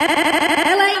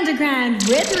LA Underground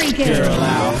with Rican. Girl,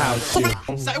 I'll house you.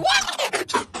 Say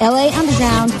what? LA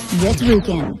Underground with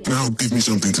Rican. Now give me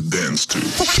something to dance to.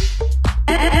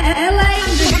 LA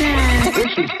Underground.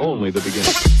 This is only the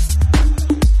beginning.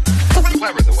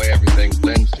 Clever the way everything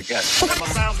blends together. My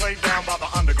sound's laid down by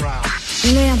the underground.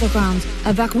 LA Underground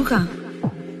avec Rican.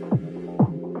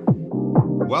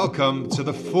 Welcome to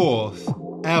the fourth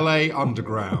LA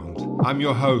Underground. I'm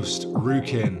your host,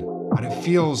 Rukin, and it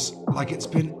feels like it's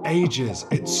been ages.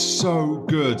 It's so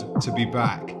good to be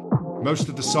back. Most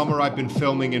of the summer I've been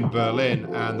filming in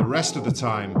Berlin, and the rest of the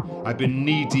time I've been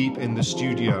knee-deep in the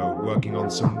studio working on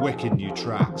some wicked new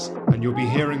tracks, and you'll be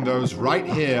hearing those right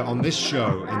here on this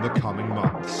show in the coming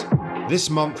months. This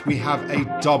month we have a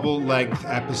double-length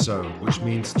episode, which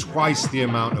means twice the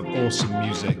amount of awesome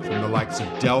music from the likes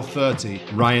of Del 30,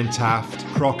 Ryan Taft,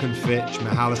 Croc and Fitch,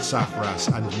 Mihalis Safras,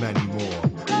 and many more.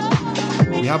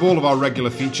 We have all of our regular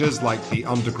features like the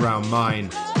Underground Mine,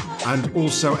 and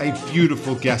also a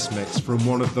beautiful guest mix from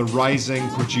one of the rising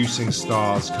producing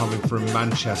stars coming from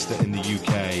Manchester in the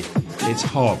UK. It's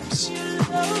Hobbs.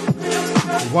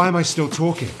 Why am I still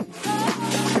talking?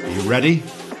 Are you ready?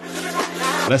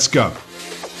 Let's go.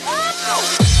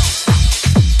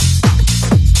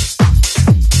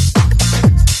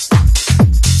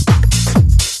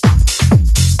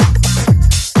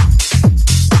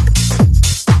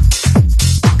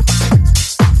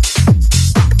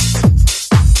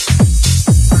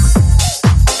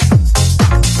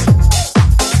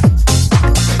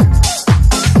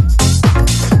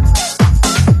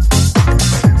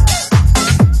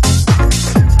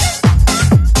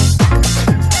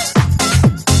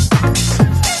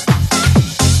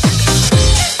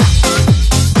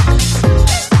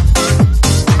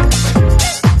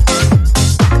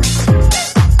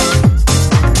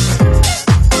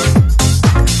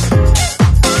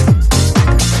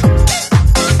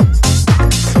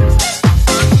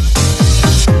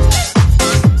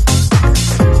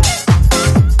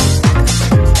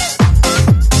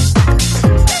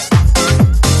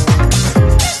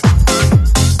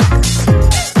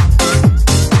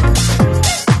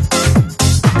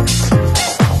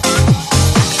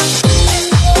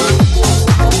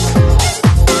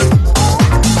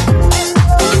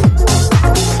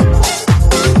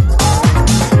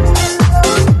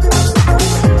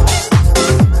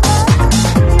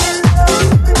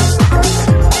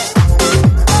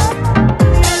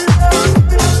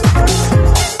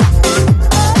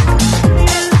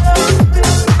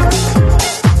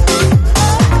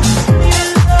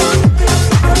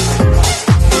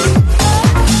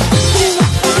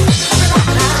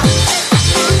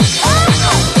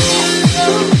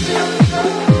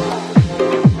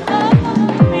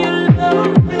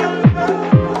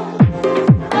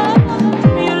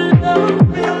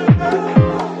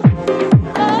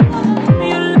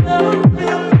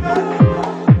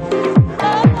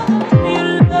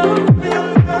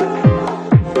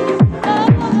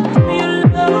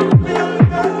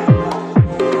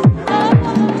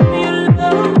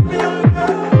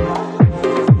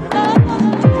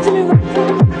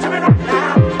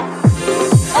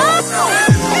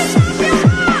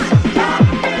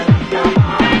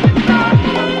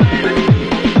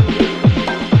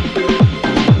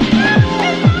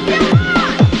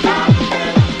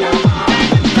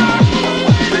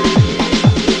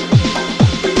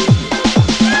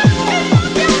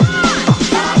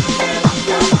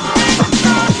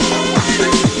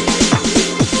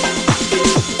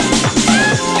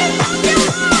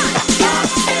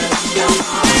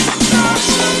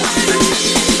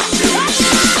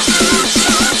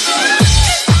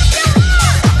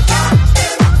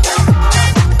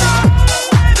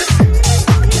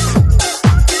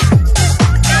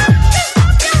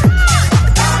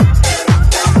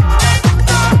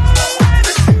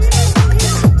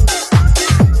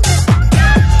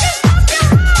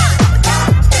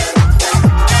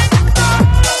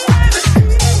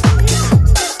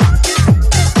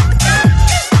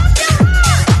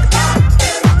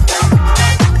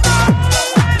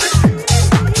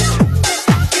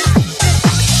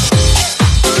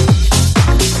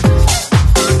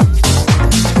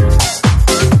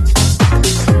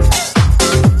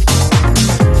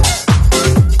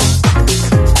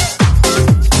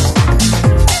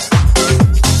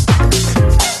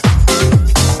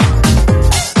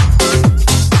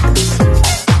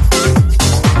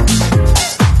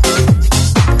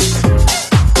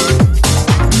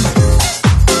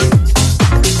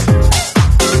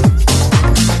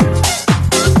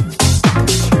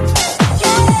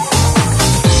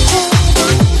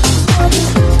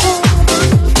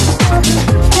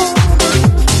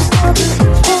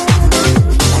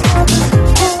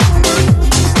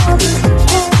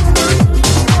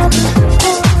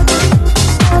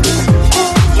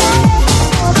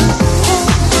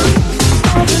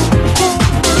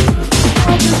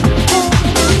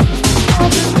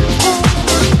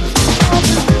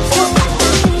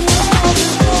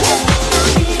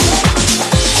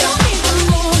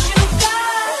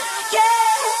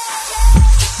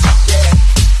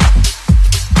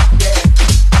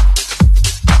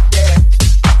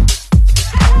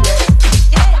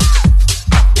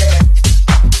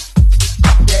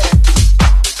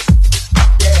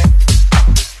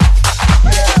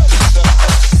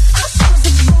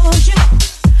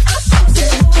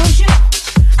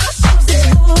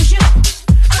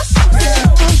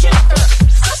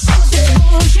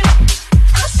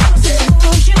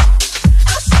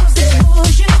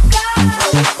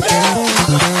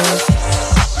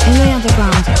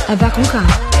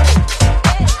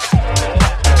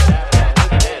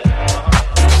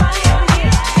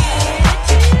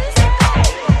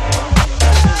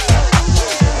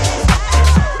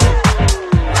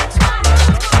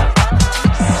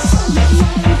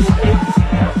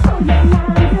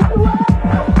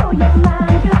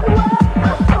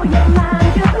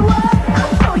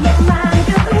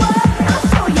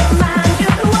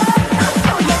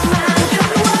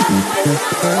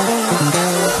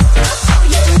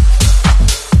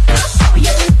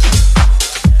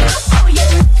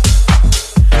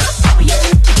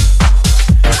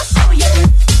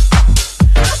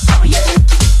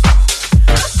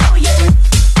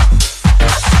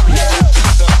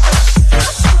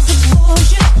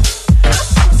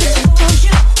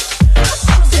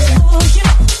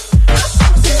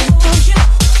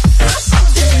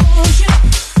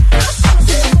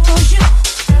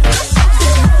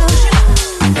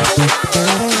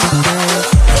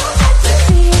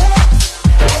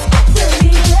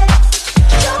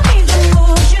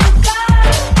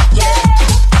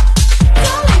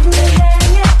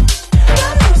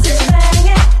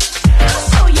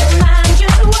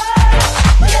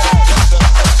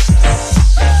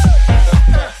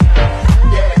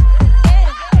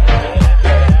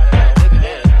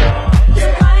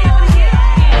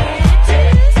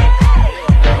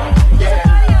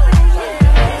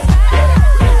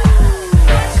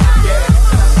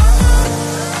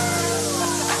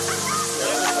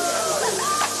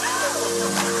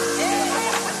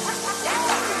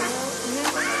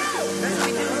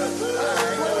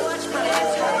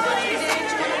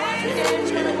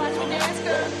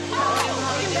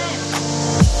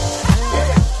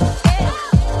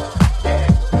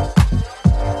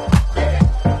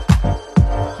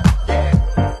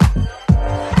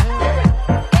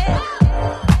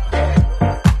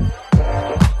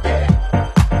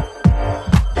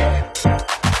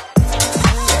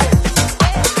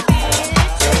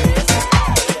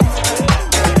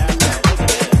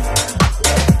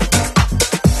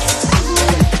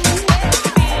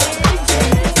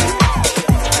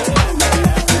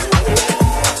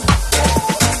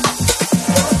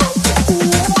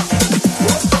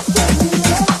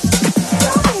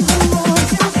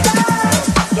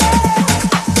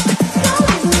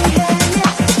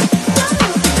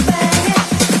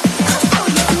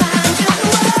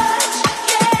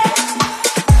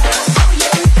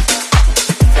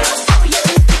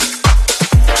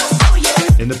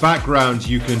 the background,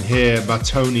 you can hear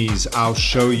Matoni's I'll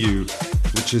Show You,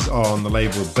 which is on the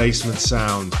label Basement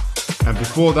Sound. And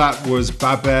before that was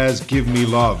Babe's Give Me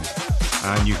Love,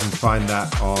 and you can find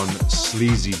that on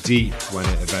Sleazy Deep when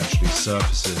it eventually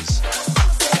surfaces.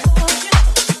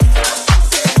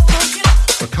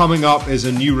 But coming up is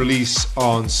a new release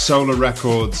on Solar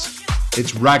Records.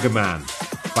 It's Ragaman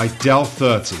by Del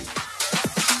 30.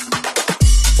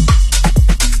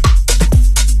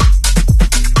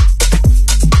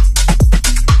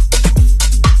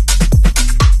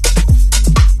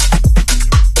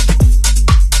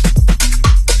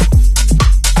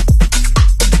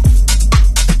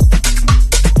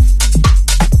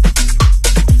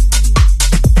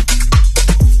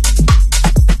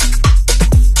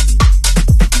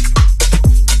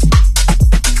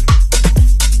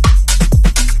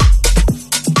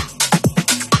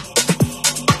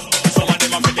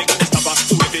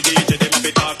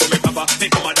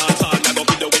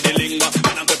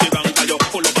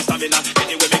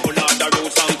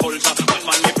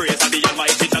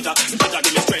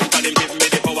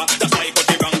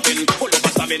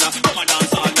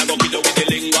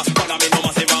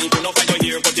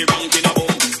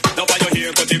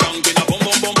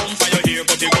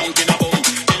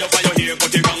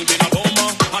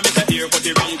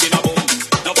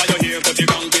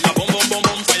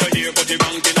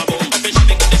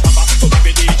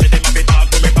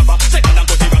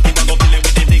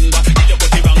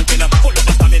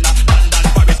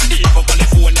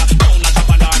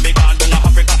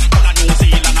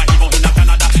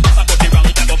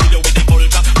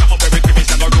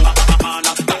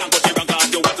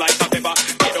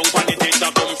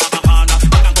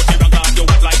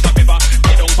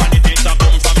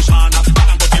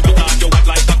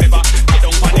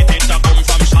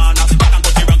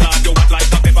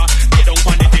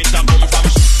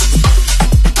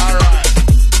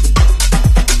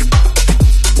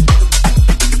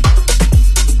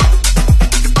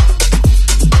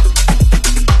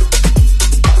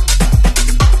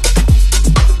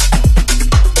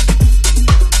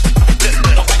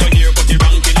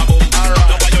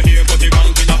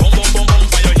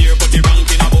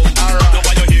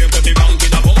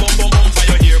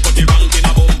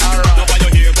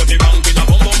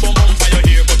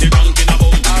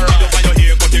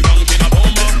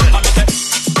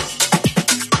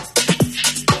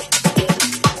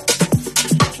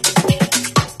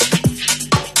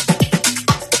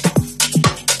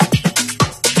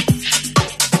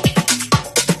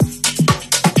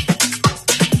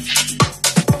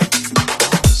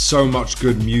 So much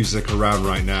good music around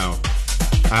right now.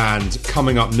 And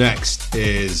coming up next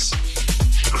is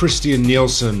a Christian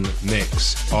Nielsen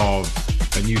mix of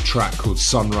a new track called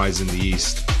Sunrise in the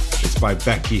East. It's by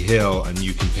Becky Hill, and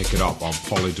you can pick it up on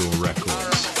Polydor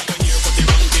Records.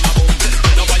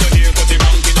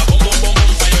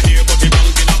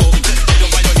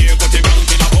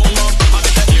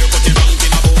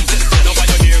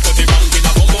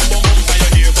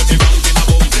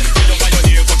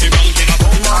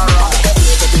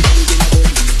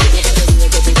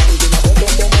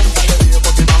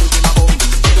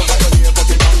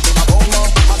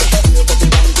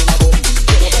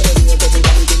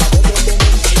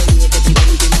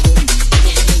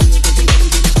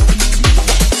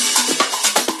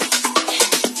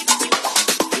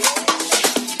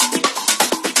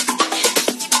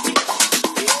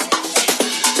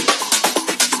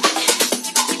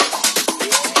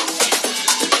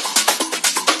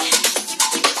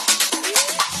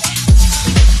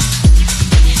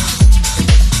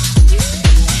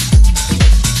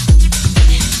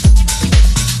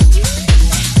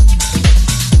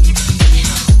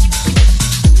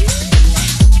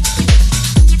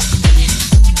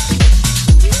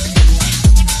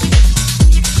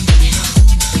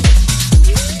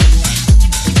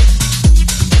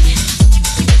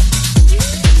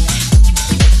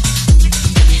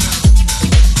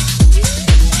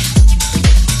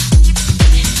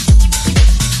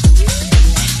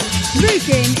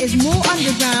 Is more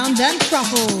underground than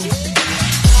truffles.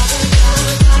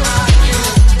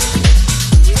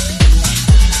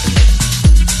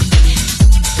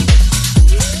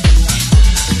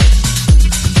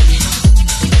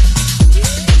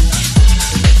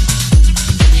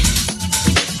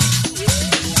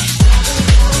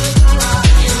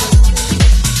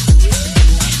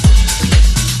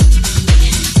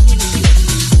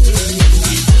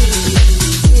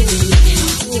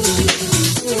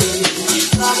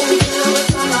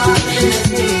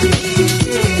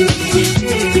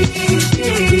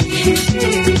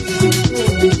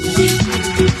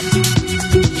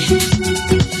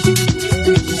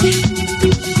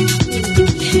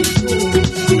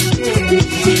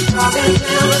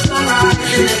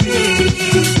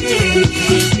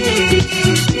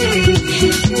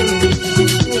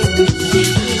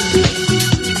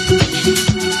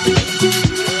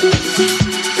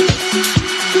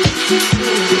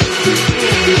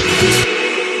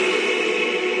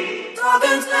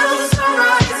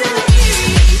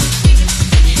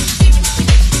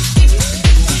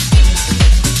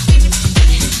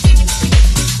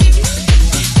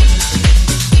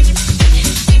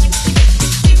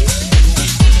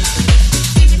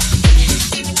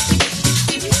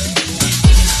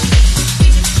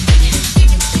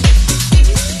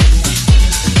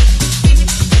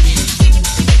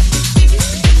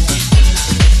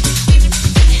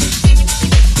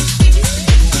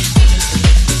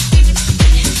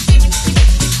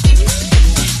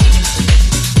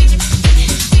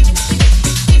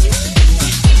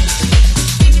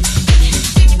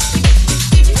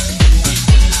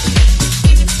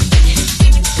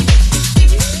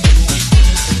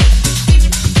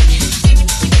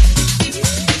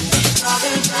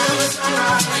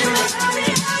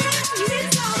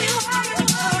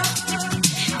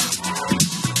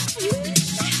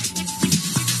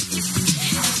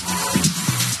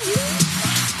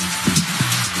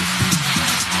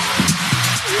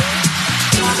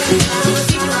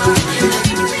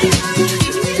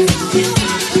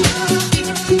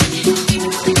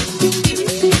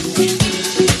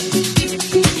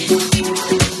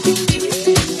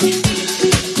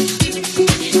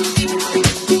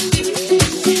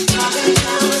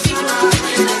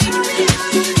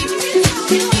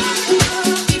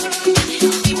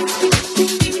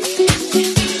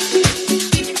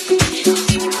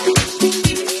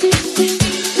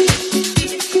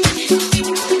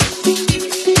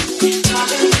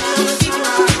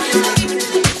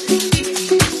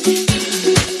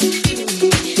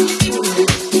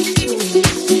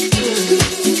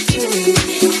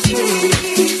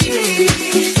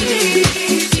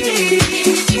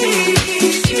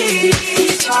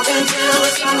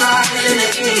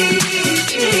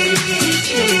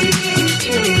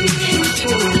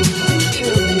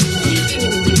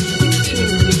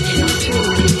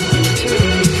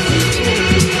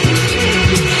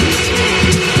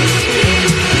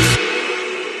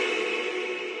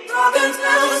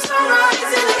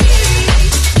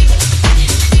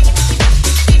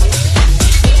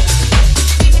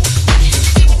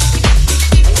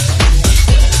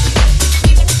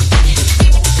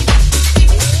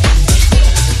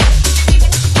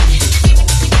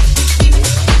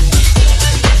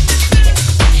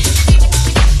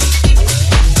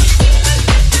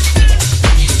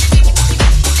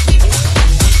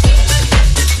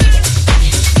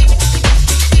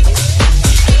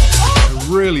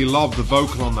 love the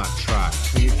vocal on that track. I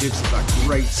think it gives it that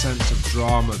great sense of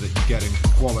drama that you get in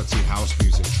quality house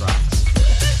music tracks.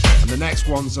 And the next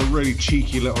one's a really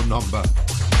cheeky little number.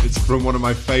 It's from one of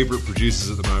my favourite producers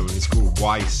at the moment. It's called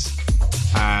Weiss,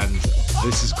 and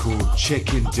this is called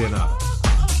Chicken Dinner.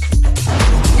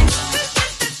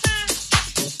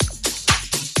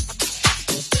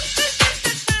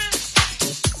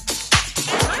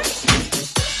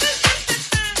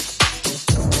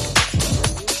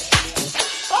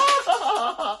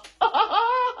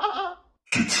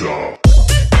 Guitar.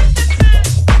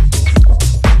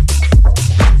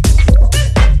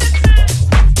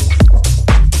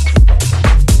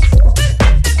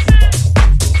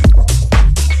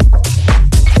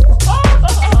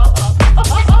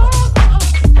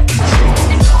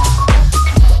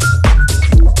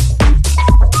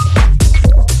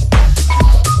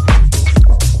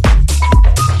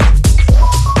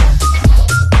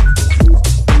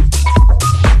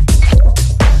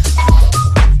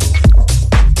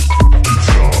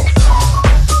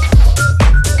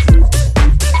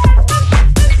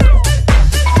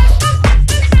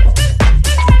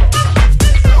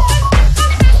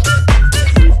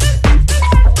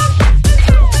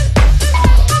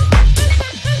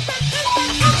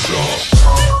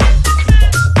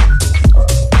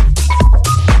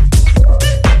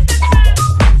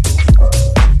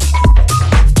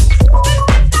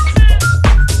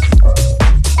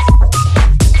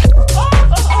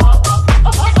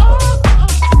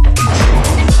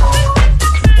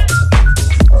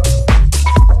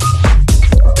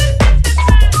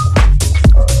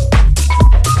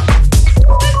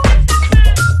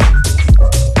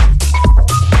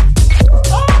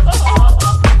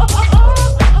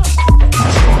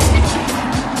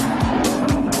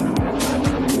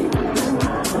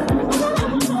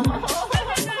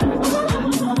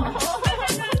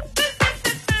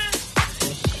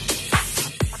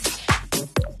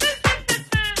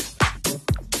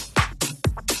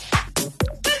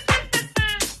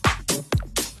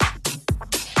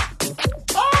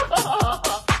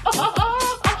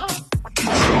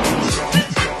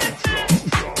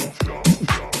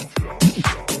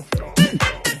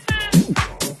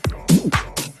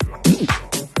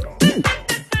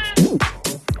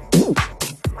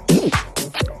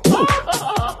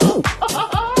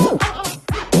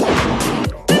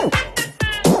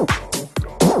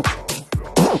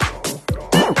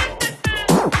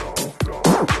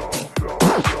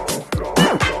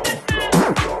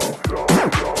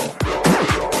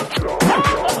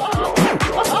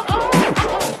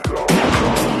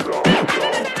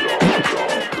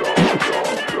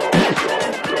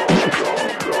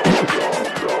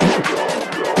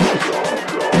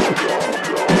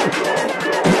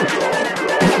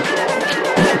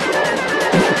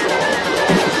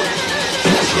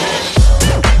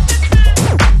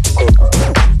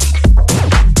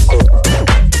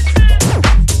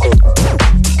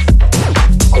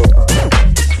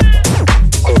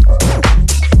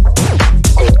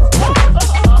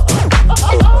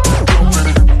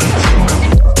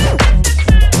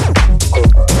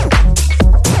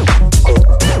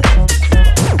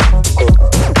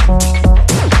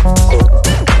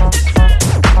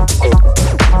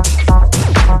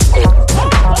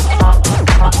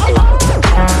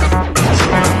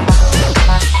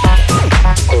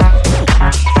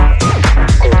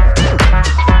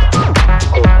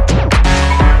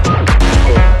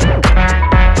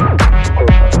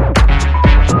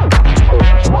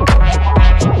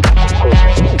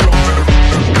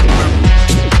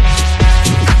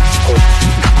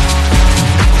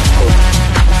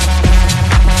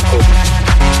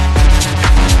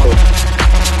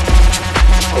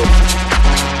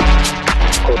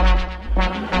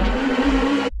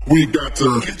 We got to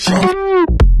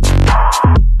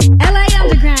LA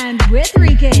Underground with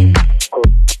Rican.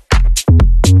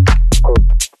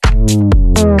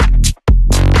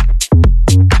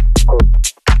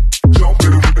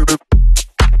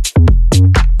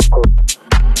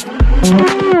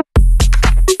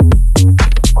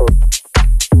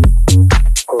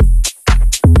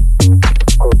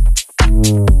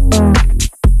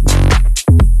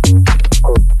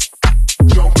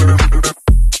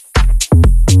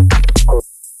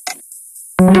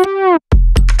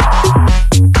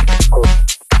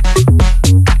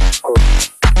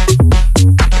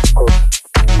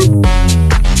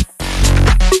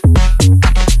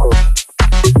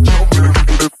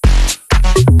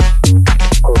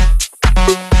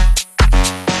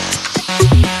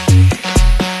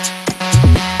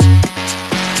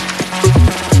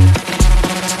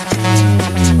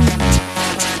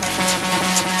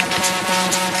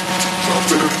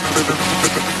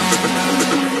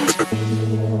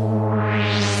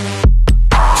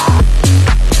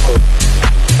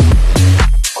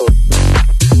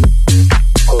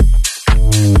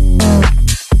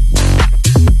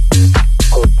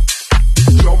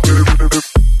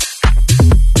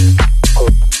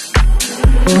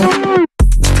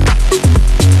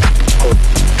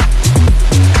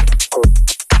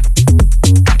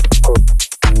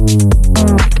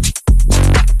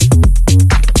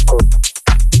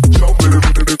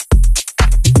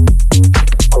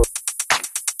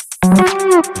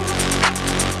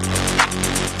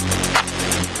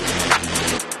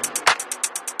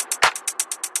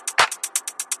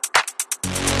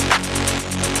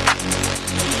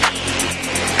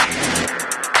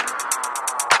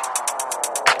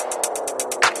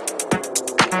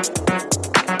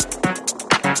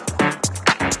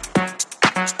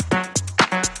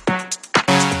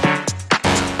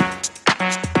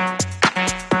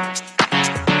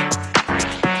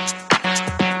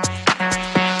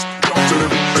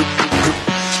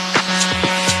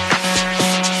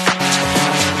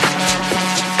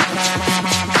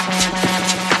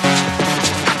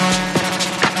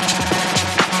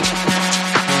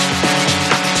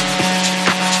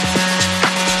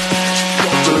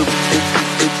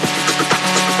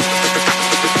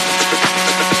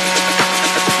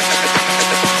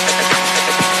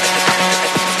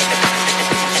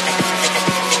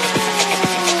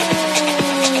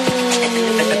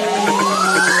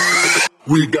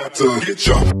 We got to get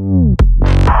y'all.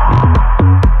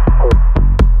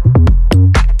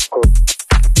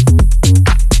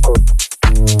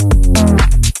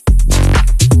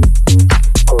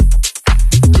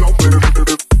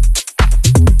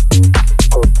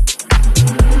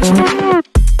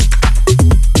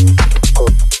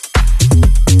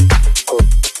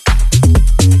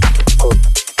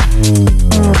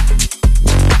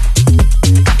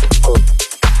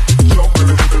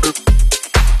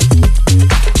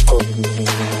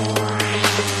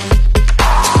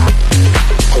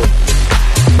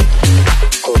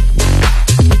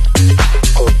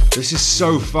 This is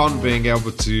so fun being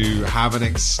able to have an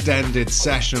extended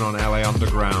session on LA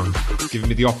Underground, giving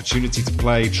me the opportunity to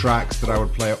play tracks that I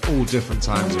would play at all different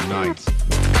times of night.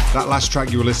 That last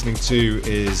track you were listening to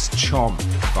is Chomp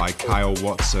by Kyle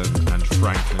Watson and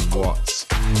Franklin Watts.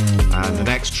 And the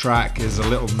next track is a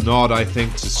little nod, I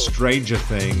think, to Stranger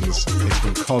Things. It's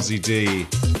from Cozzy D.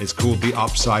 It's called The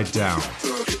Upside Down.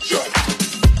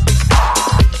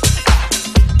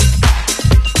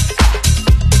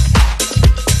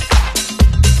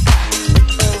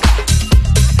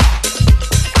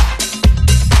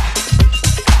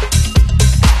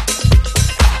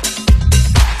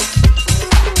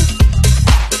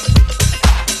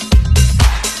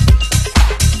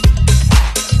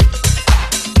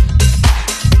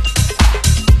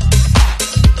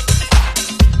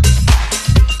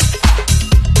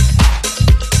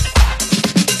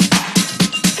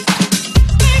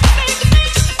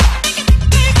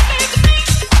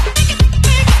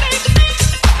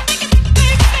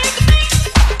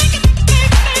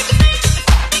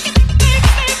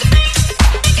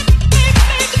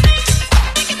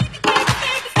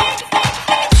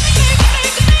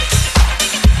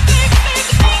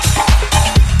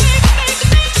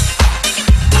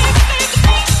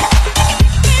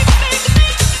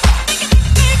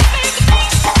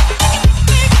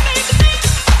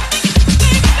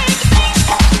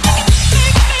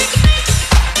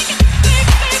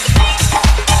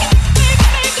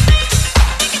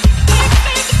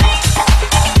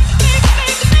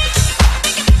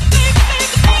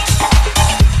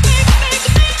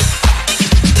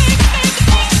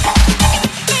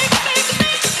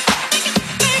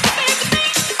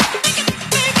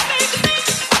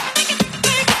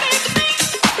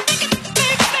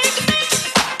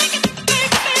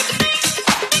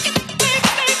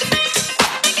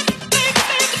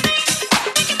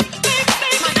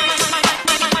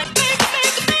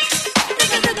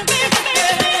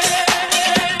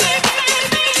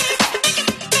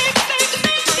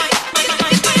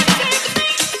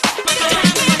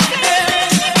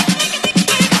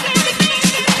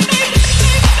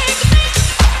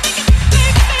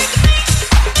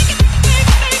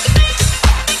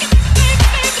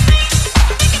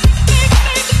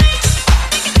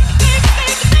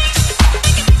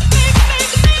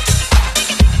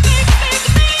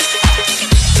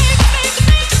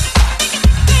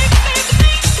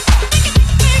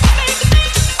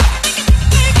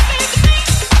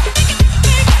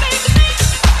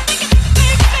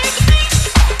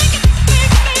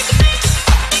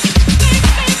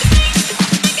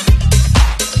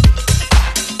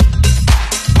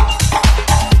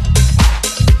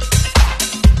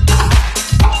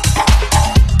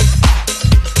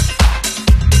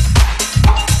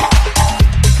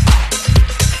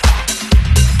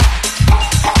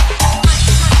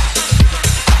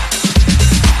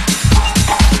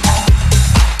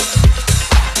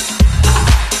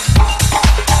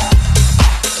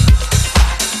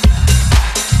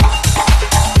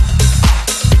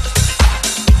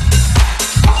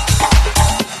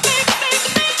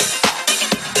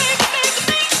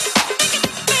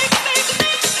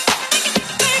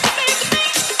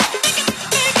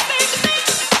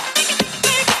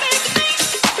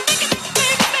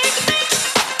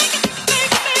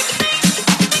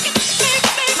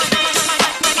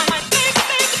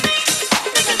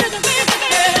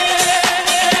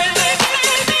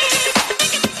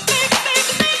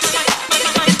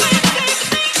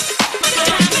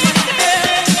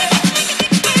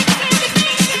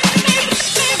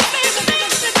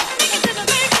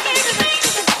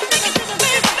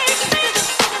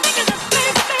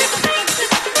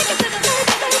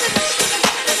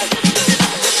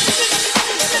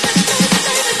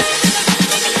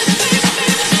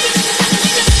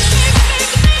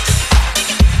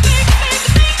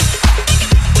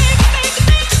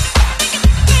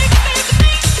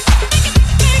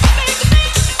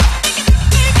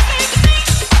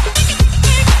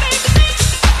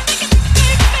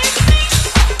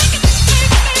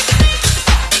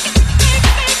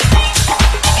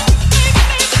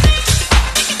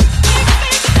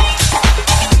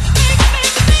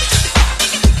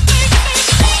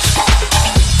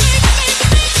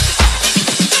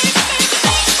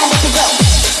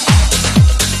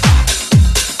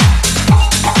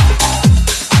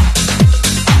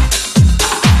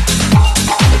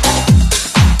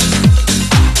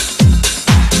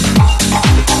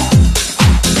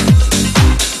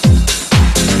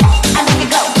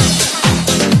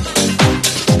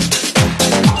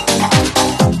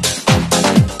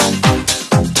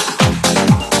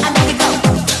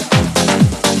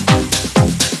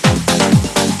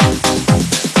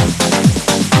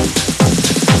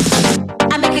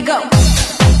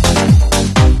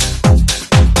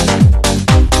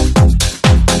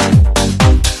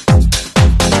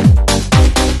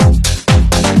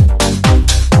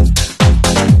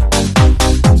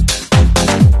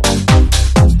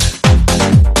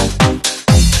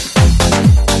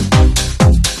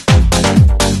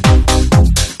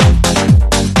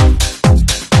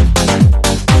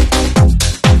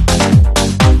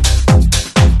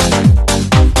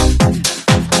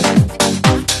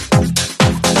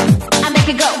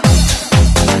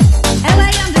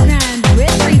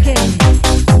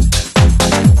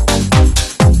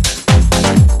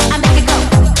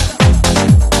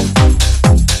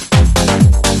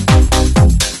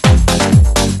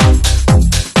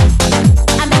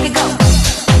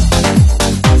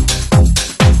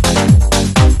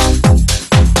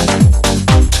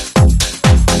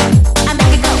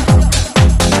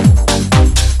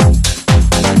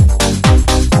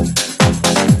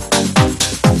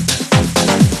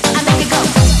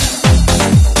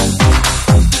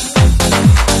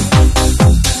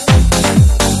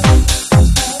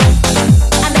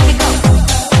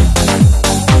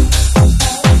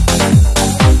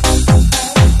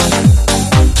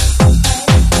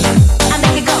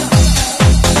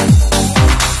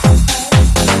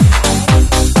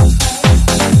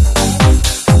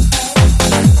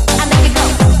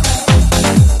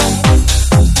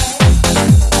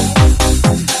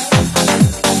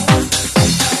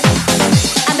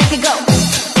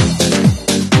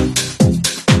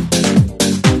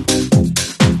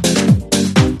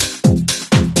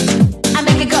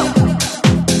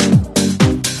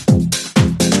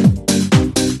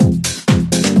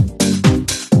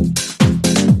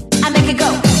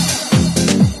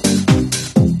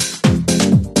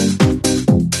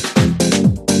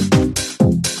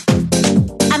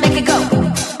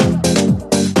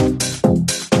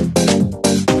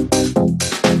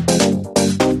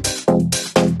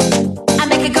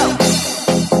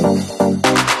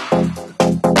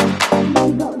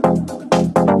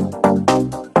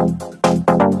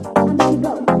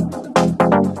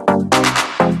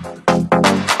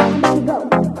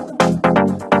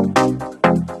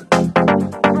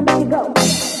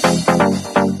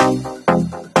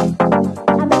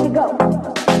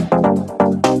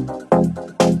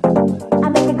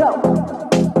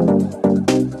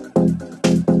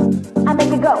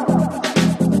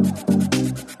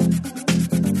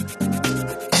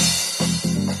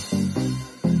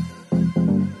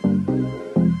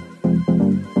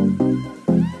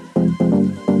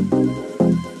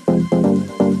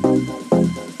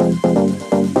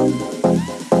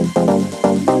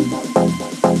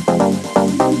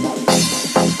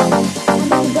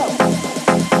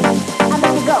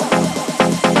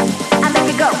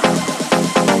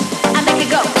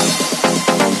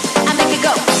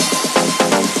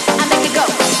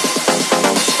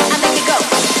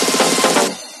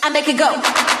 it go.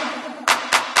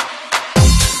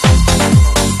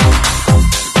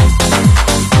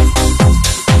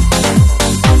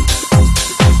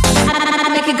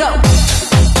 Make it go.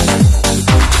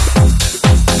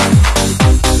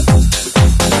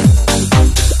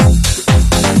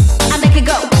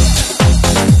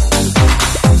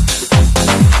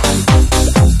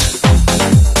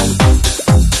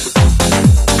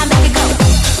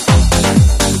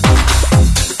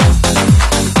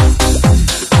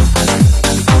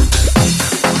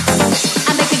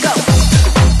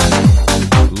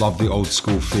 Love the old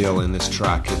school feel in this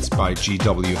track. It's by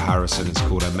G.W. Harrison. It's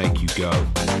called I Make You Go.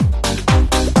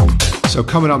 So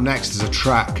coming up next is a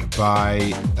track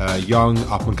by a young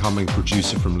up-and-coming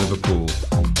producer from Liverpool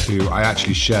who I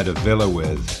actually shared a villa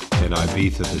with in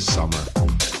Ibiza this summer.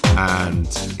 And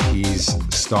he's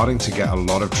starting to get a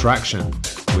lot of traction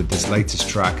with this latest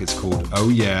track. It's called Oh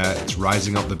Yeah. It's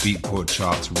rising up the Beatport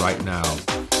charts right now.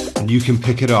 And you can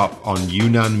pick it up on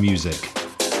Yunnan Music.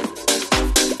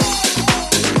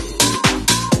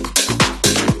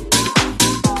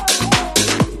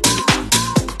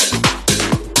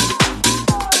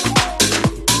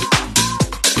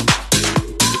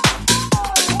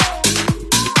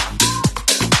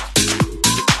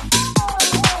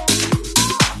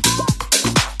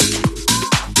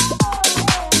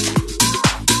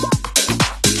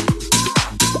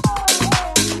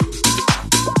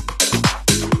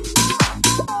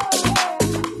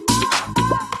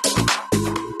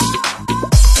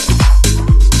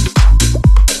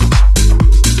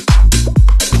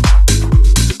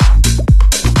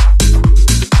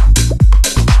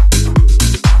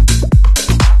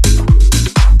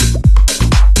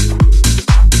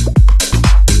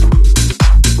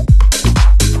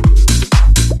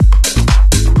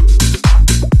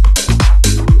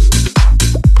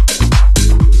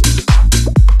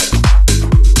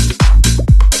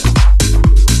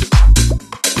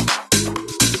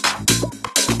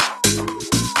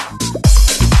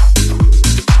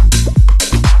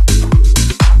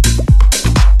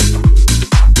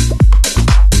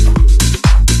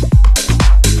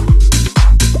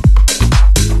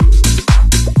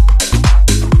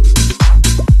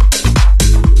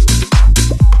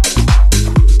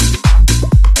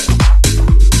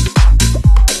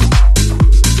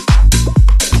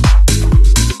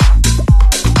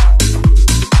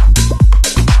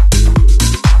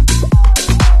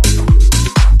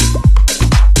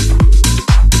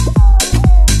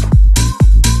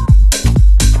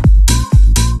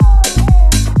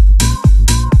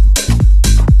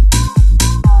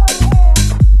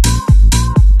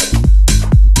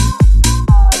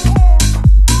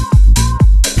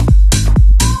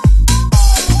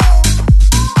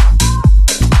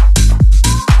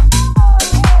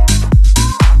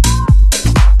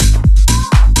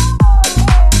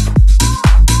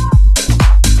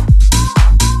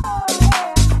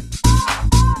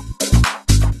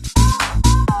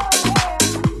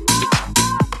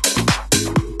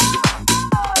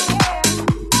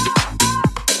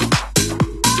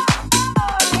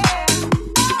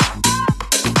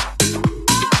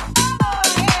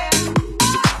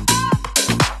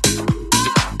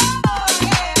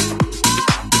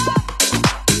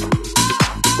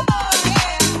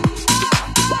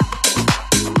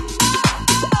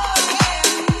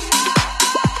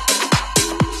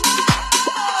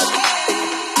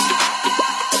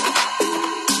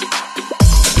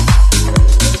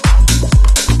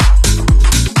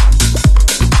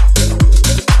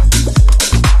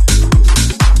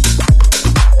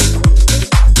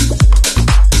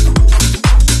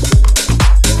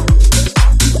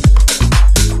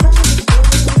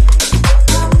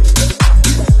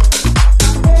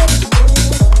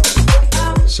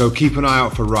 So keep an eye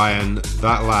out for Ryan.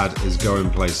 That lad is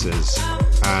going places.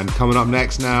 And coming up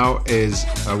next now is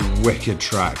a wicked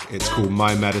track. It's called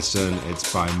My Medicine.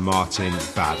 It's by Martin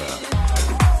Bader.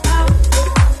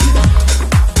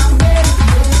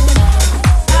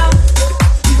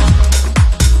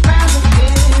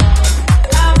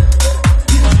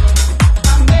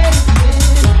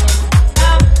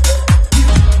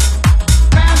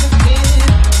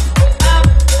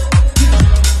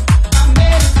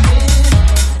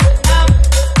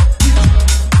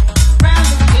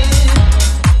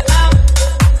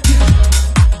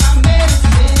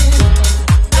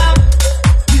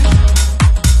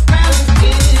 Round again.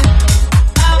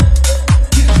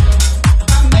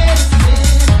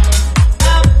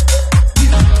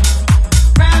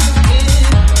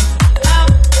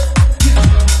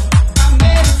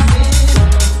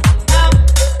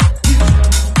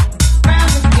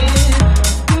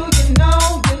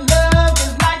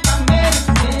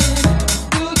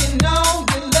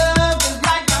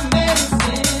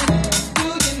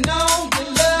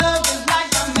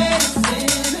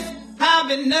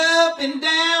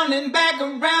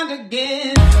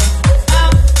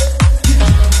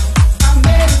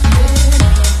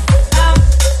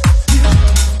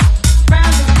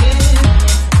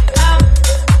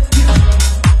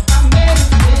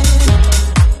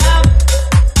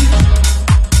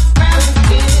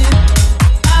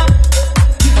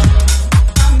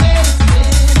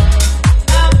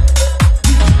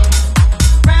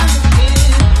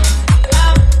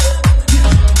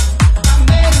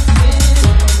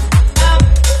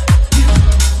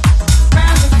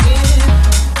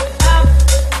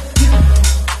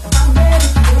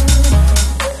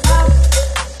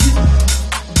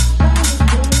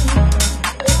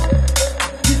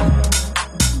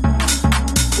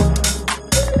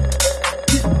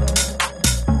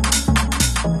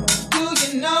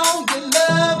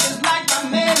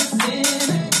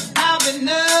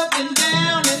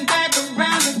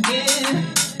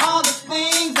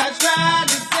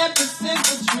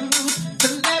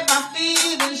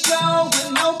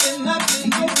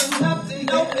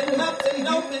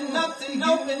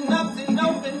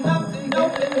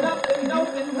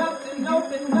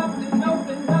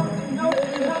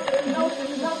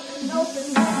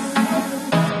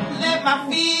 Let my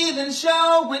feelings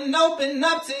show and open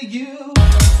up to you.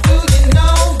 Do you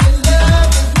know your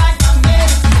love is like my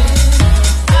medicine?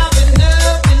 I've been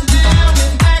up and down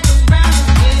and back around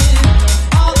again.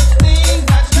 All the things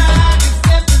I tried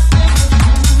except to stay with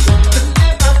you. But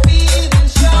let my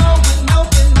feelings show and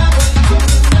open up to you.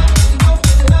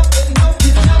 Open up and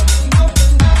open up and open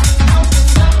up and open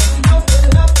up and open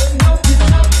up and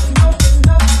open up and open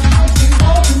up. You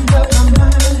opened up my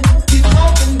mind. You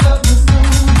opened up my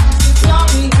soul. You taught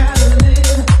me how to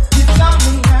live. You taught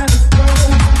me how to grow.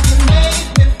 You made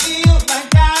me feel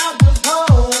like I was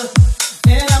whole.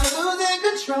 And I'm losing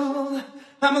control.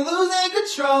 I'm losing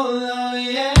control. Oh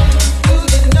yeah. Do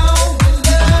you know your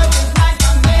love is like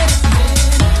my medicine?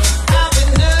 I've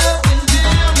been up and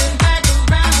down and back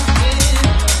around again.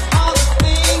 All the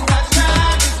things I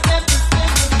tried except to stay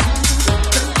with you.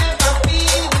 To let my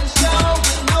feelings show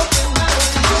and open up.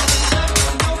 Open up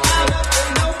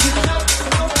and open up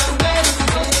and open up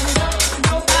medicine.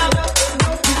 Open up and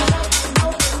open up and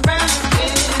open around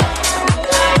again.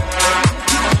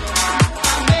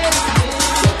 My medicine.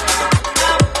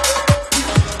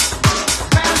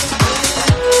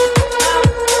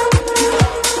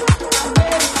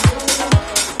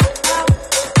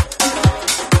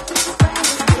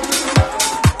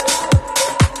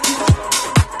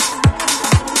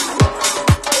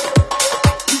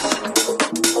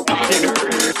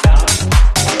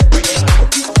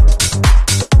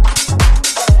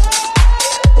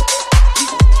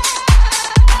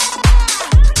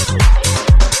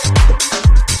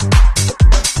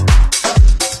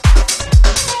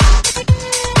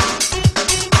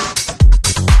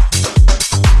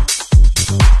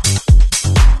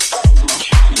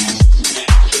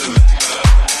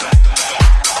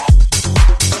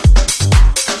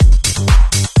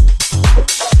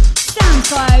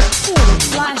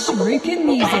 SoundCloud/Rukin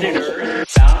Music.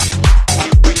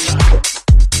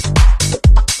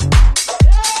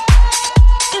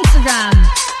 Instagram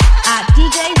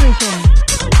 @DJ Rukin.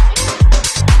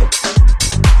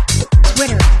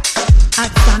 Twitter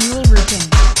 @Samuel Rukin.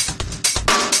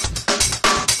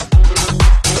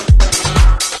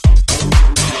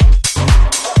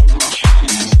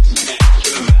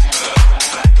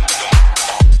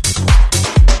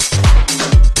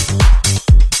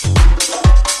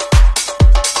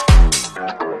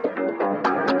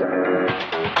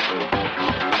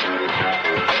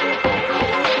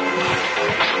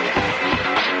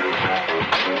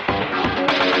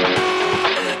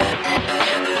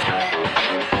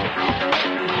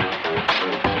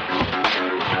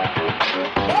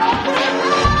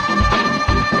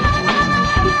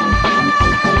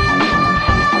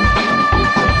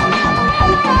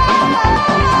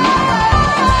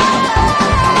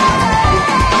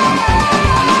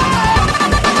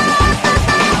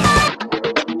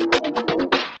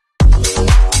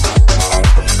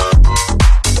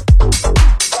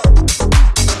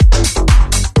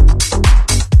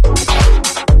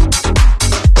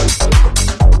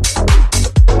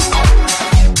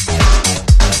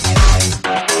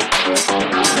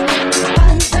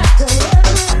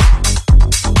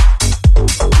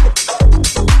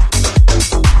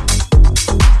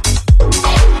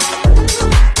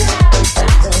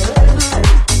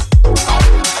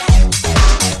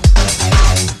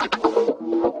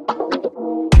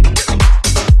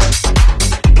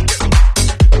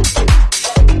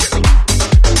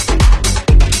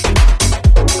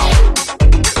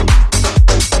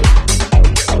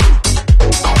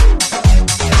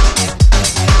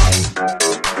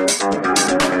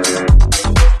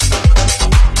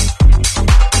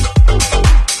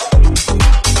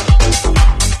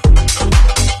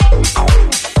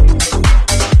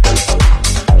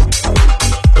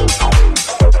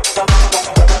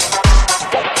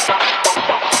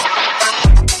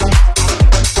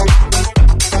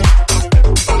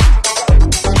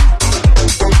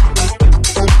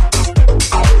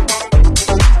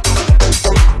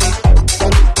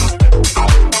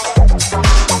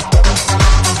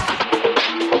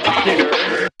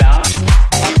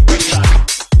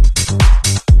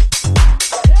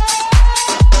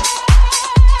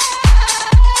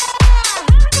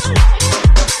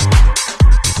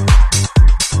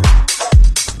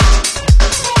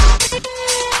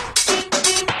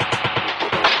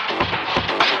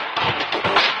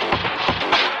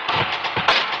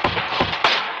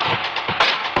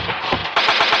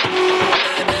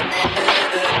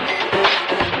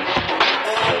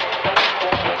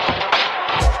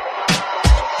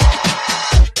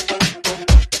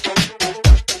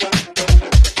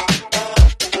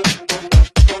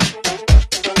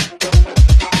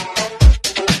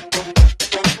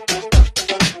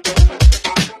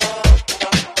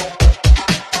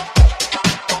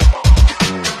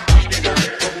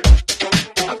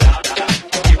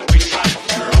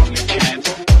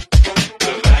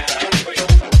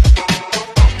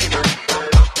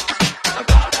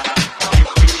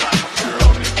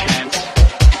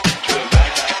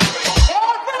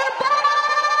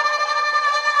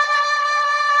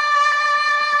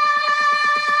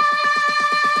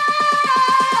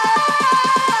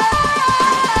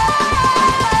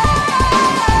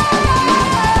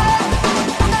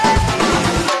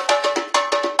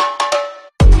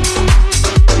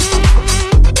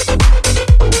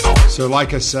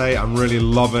 like I say, I'm really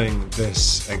loving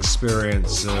this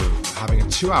experience of having a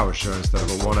 2-hour show instead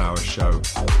of a 1-hour show,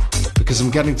 because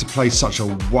I'm getting to play such a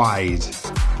wide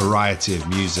variety of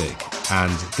music.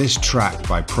 And this track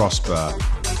by Prosper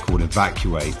called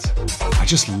Evacuate, I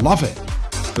just love it.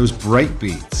 Those break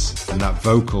beats and that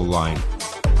vocal line,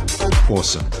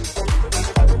 awesome.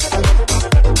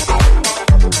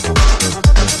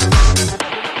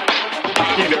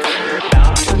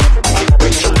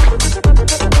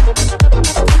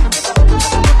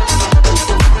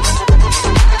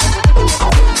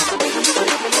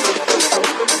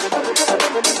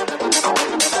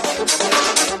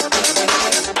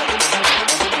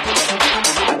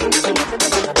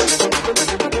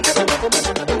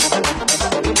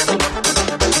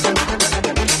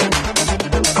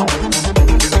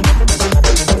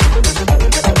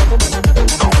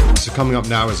 Coming up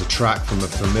now is a track from a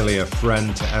familiar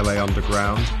friend to LA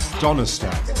Underground,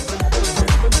 Donnerstag.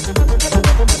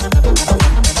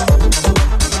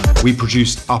 We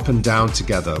produced Up and Down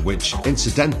together, which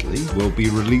incidentally will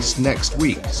be released next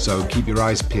week, so keep your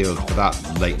eyes peeled for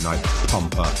that late night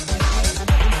pumper.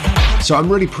 So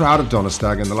I'm really proud of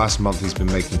Donnerstag. In the last month he's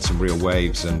been making some real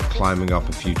waves and climbing up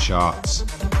a few charts.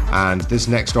 And this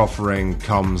next offering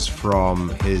comes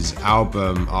from his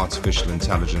album Artificial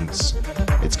Intelligence.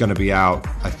 It's going to be out,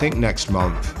 I think, next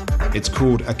month. It's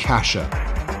called Akasha.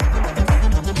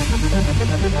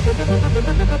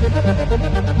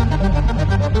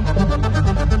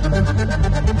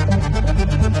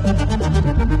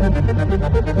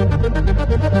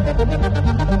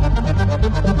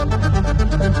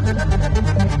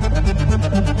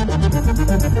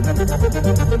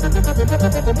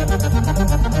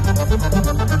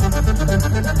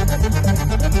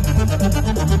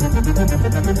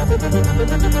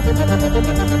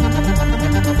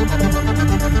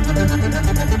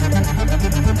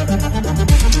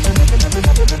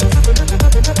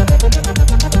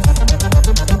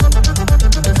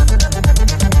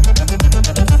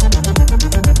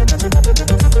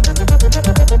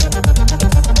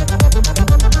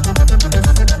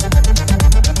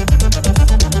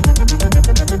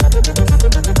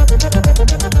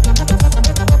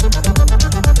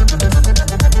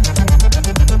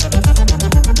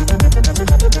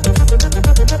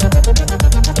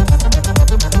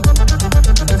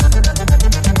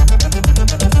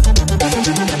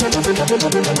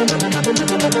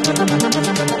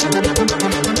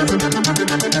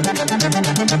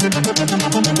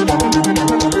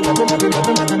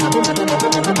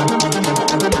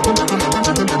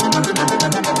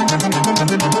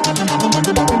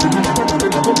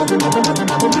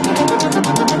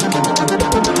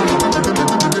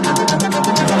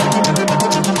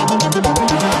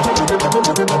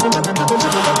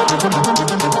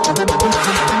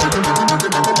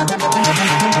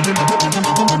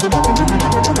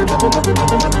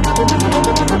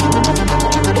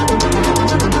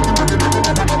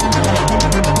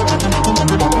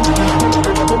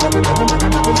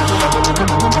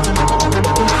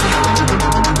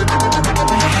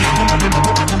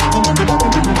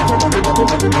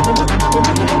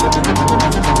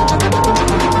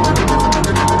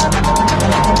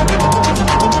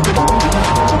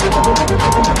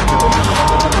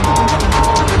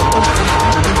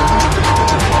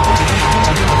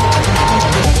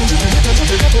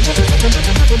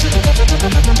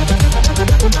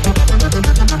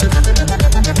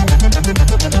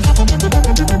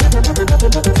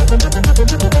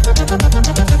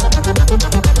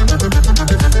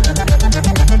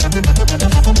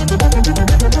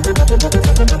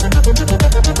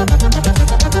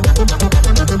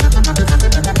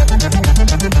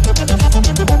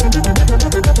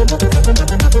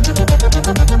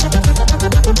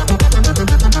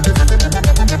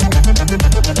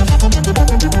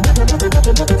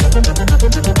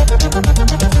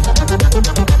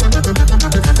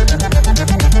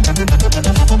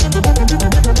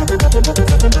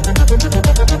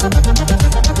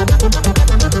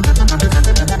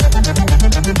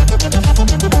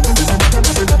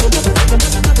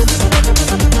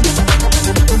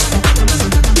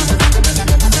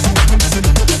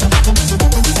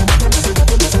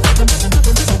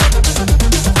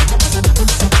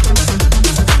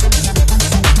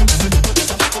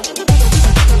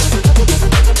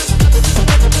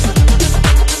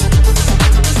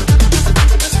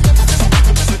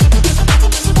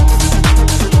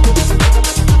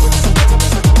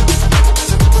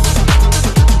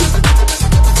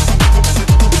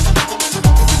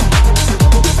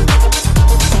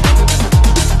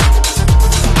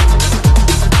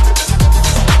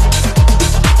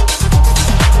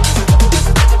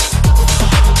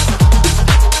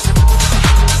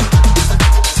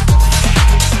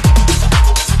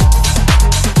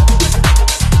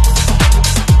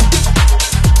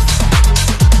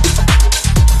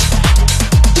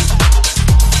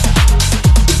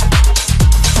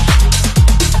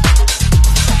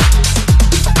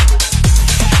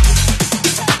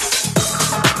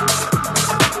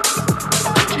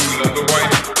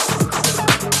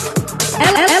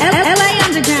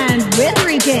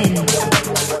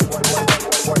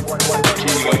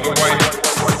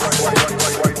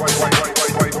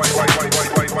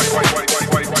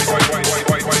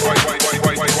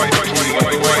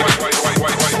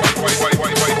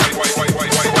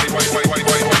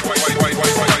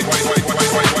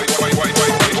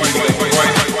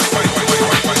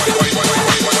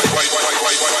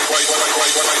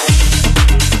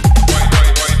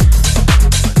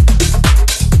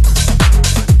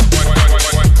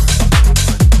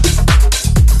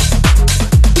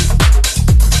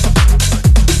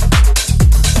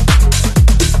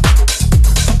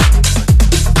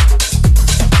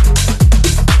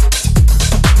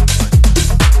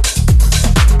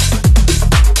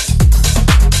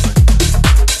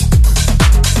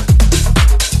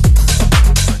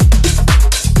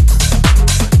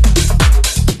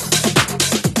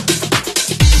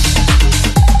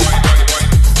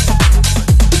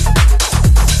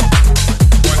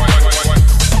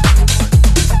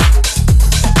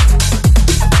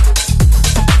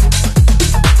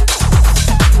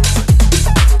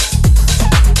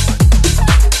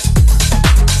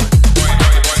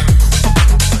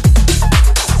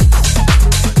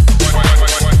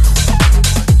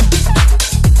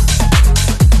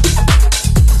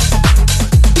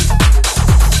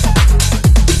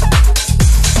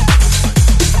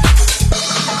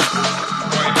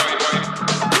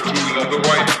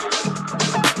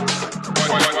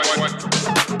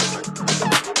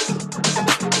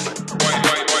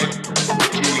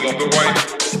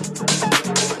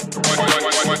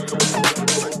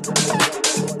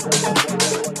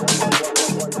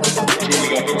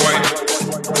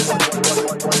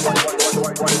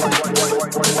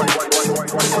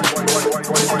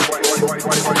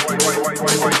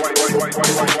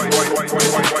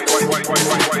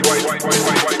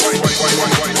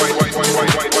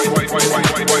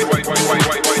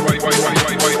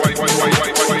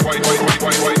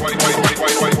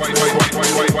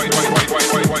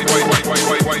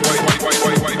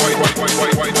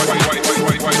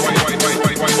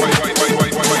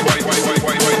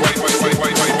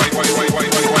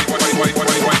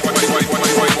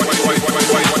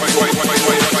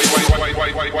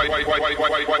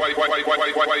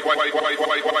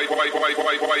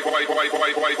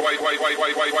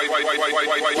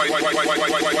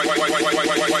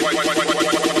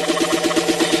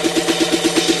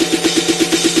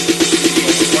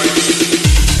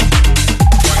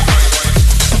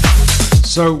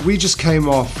 So we just came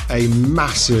off a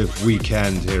massive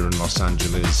weekend here in Los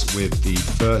Angeles with the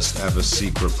first ever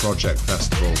Secret Project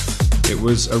Festival. It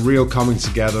was a real coming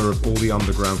together of all the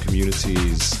underground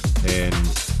communities in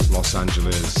Los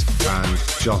Angeles and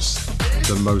just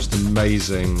the most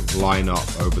amazing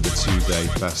lineup over the 2-day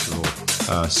festival.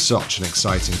 Such an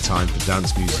exciting time for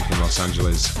dance music in Los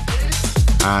Angeles.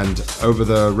 And over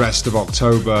the rest of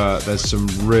October, there's some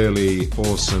really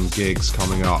awesome gigs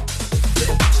coming up.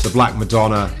 The Black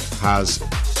Madonna has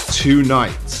 2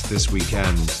 nights this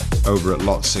weekend over at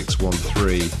Lot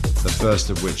 613, the first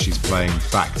of which she's playing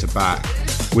back-to-back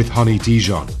with Honey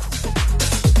Dijon.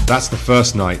 That's the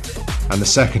first night, and the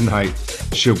second night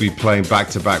she'll be playing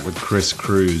back-to-back with Chris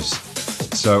Cruz.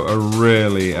 So a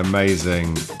really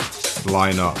amazing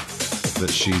lineup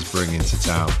that she's bringing to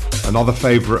town. Another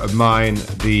favourite of mine,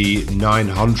 the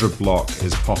 900 block,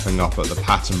 is popping up at the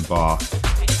Patton Bar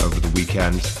over the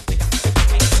weekend.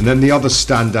 And then the other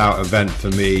standout event for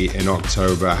me in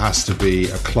October has to be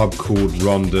a club called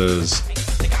Rhonda's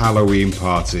Halloween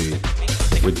Party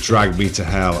with Drag Me to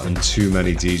Hell and Too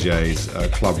Many DJs, a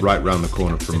club right round the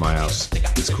corner from my house.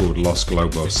 It's called Los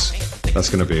Globos. That's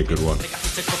going to be a good one.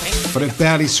 But it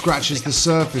barely scratches the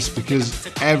surface because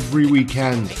every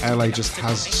weekend LA just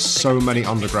has so many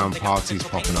underground parties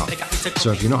popping up.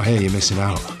 So if you're not here, you're missing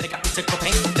out.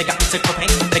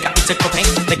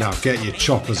 Now get your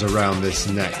choppers around this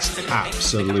next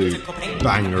absolute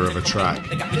banger of a track.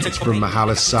 It's from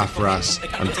Mahalis Safras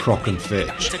and Croc and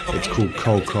Fitch. It's called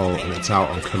Coco and it's out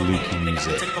on Kaluki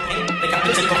Music.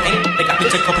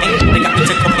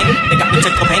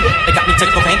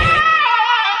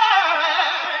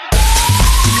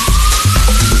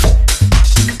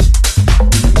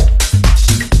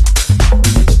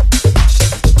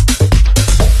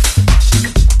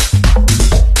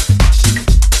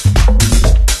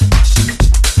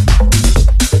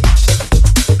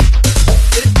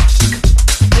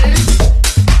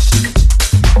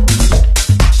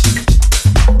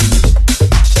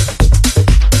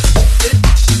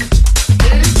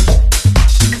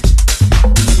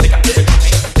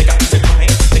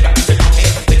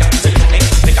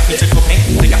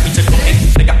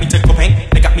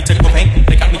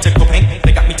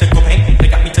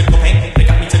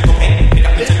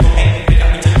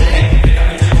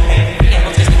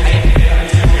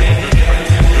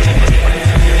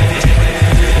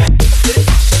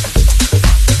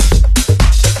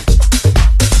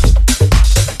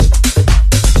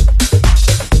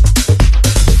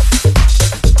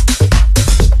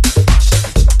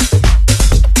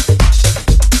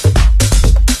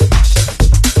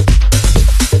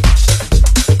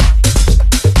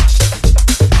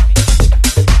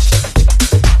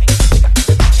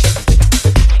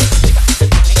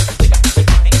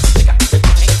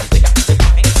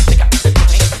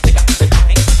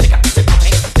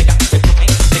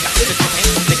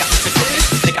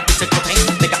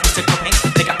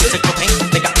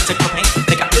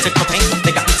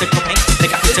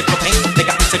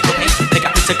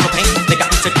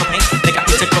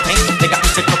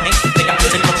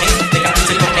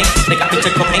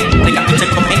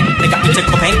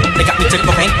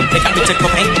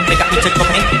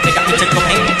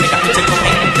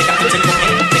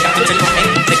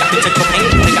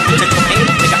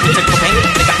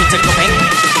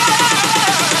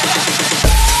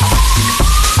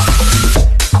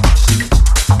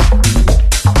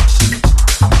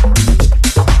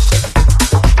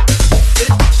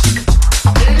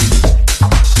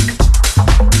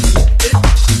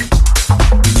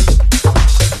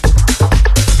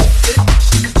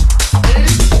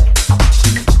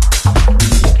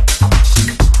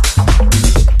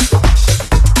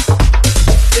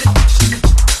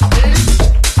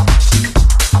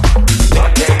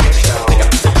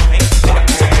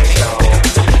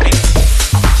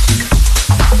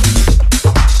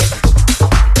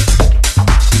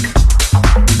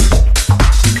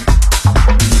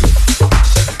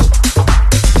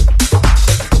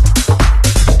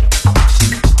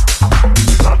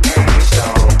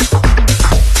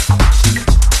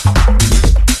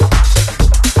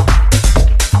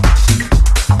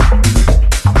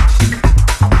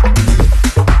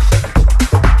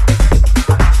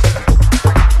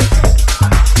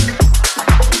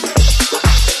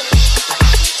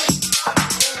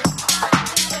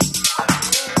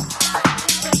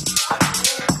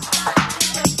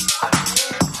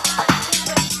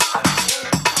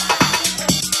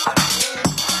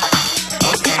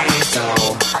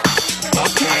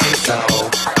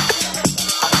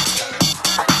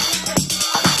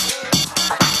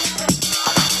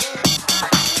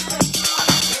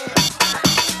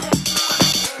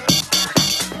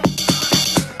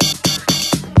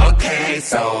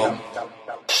 so.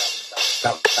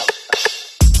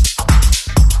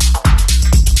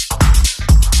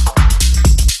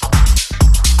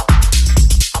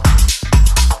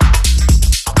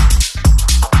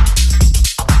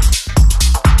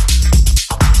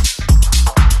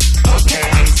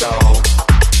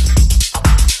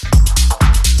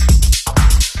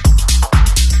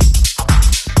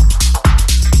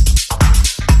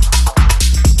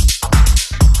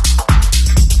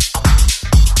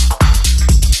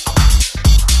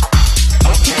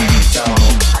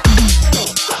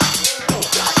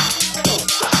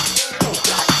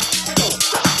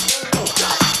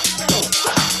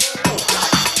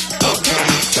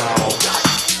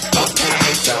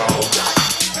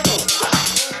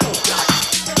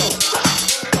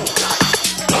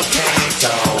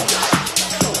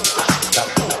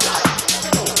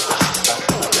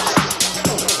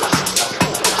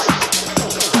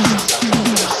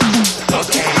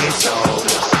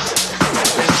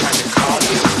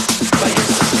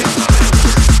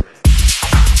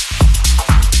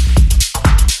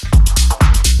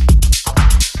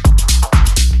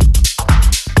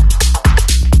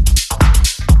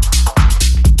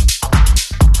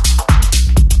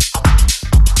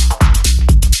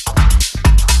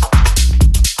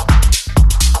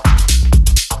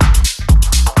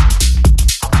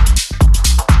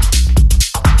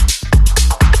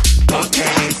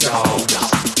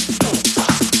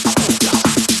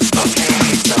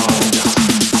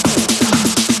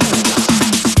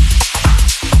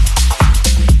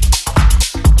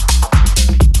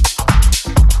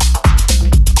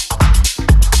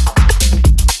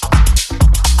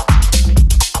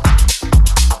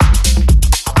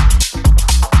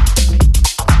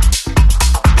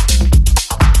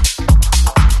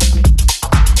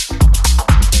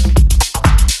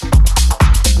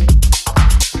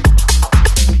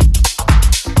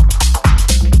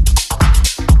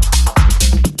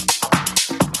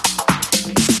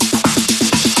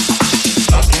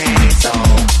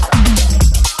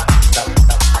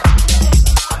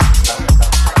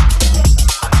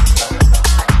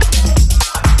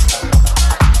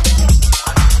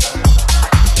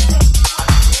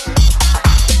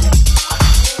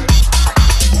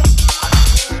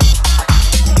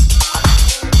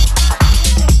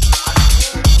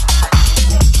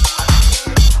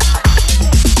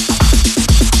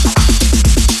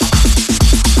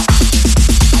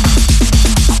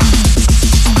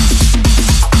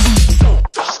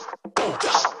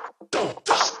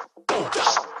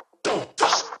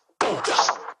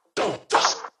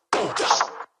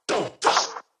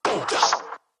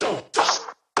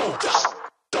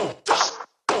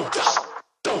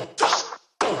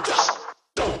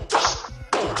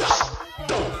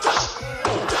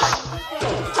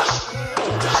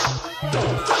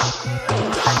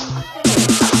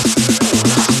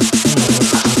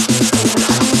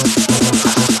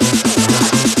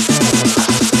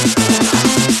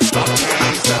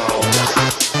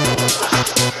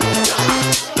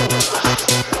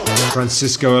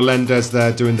 Francisco Alendez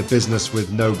there doing the business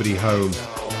with Nobody Home.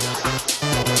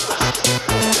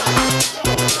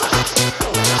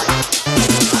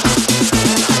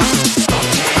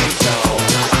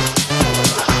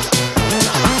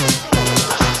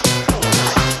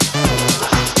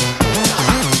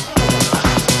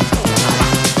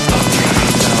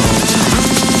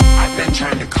 I've been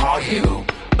trying to call you,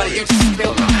 but you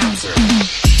still don't answer.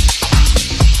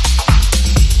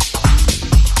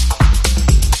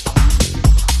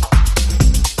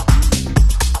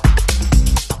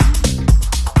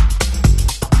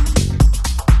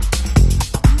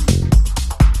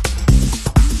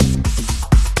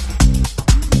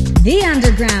 The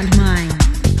Underground Mine.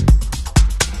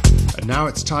 And now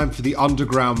it's time for the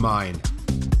Underground Mine,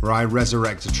 where I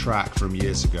resurrect a track from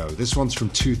years ago. This one's from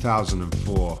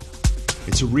 2004.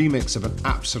 It's a remix of an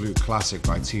absolute classic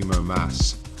by Timo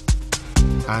Maas.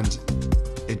 And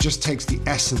it just takes the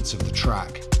essence of the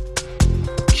track,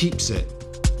 keeps it,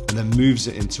 and then moves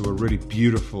it into a really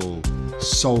beautiful,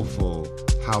 soulful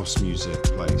house music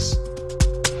place.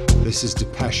 This is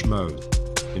Depeche Mode.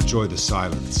 Enjoy the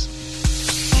silence.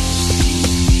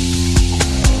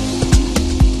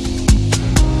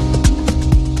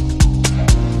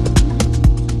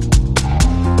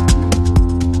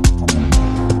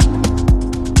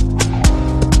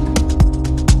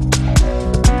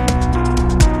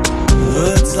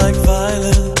 Words like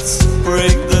violence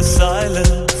break the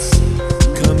silence,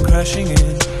 come crashing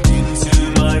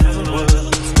into my little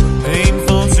world.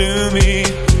 Painful to me,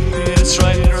 it's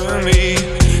right through me.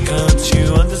 Can't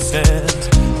you understand?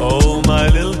 Oh, my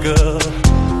little girl.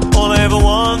 All I ever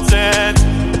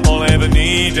wanted, all I ever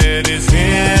needed is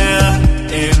here.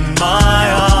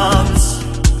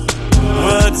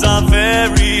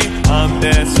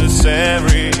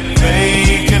 unnecessary.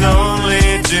 They can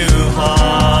only do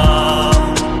harm.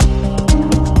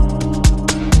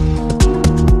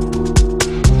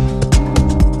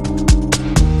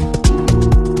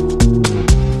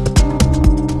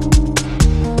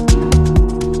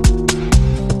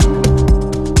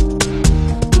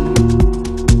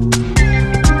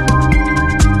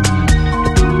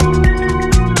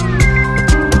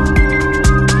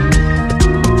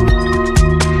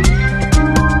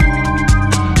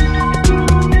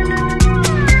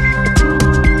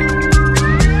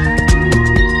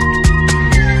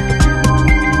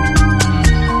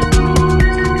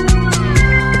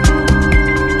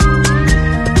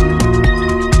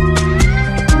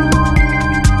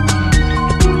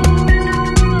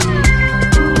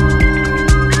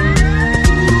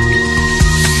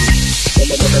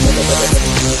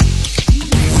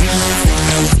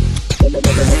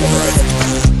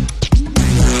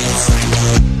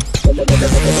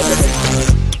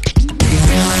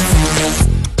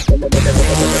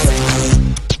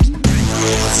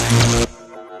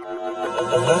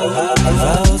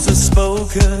 Vows are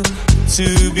spoken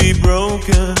to be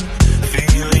broken.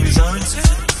 Feelings aren't,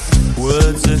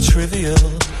 words are trivial.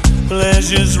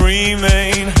 Pleasures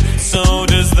remain, so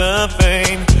does the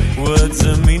pain. Words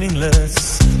are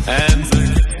meaningless and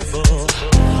forgetful.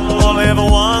 All I ever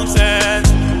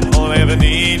wanted, all I ever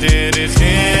needed is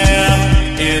here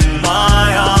in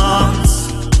my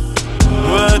arms.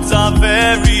 Words are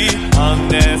very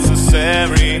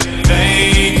unnecessary.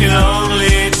 They can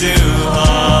only do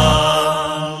harm.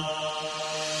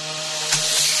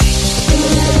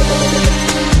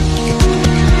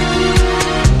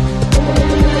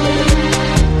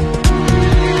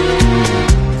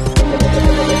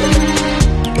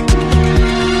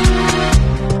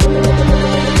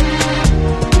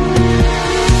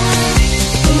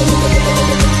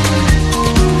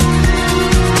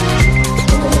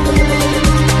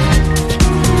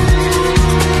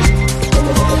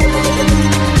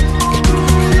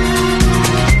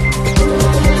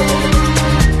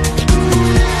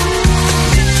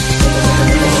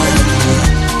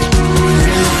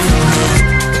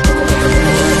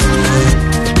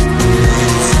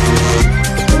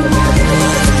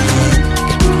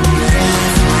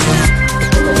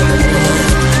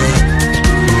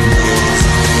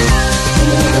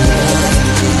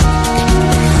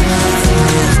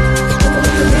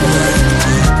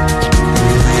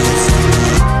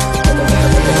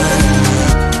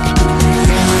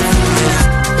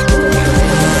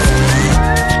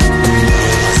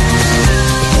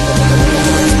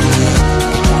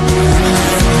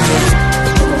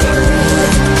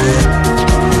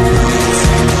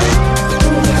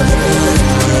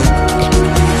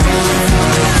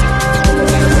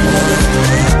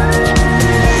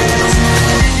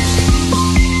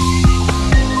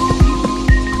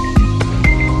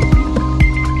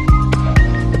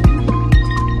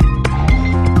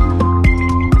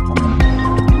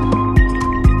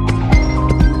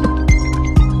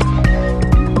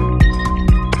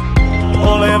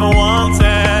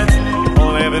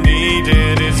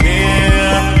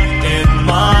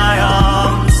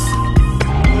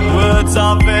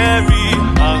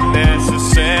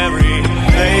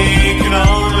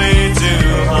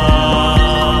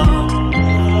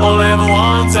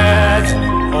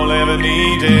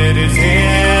 Needed is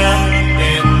here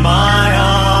in my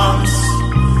arms.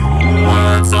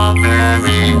 Words are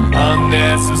very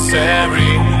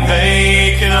unnecessary.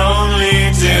 They can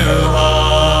only do harm.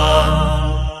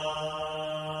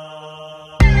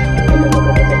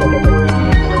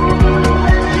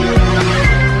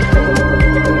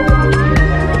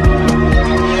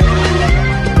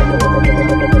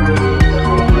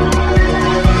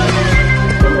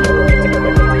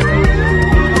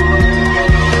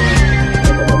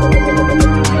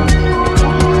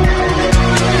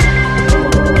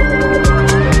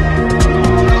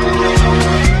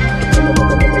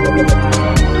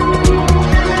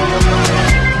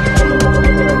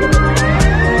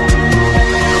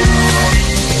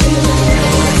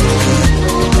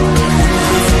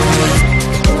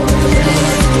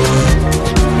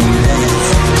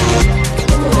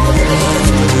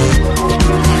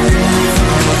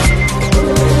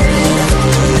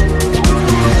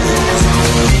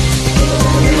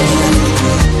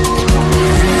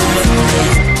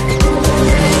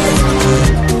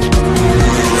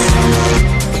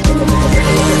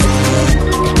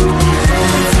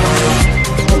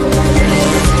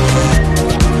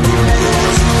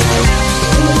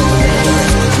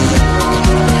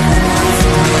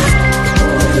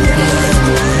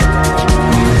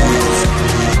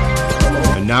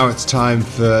 Now it's time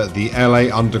for the LA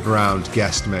Underground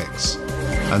guest mix.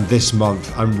 And this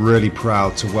month, I'm really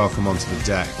proud to welcome onto the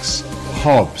decks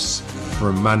Hobbs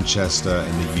from Manchester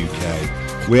in the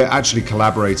UK. We're actually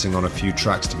collaborating on a few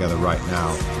tracks together right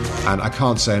now, and I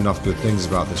can't say enough good things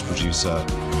about this producer.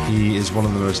 He is one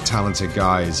of the most talented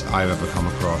guys I've ever come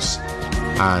across,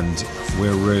 and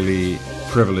we're really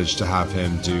privileged to have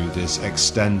him do this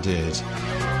extended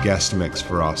guest mix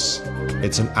for us.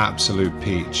 It's an absolute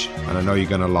peach, and I know you're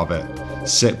going to love it.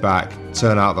 Sit back,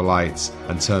 turn out the lights,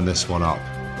 and turn this one up.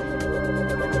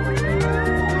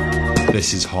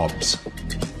 This is Hobbs.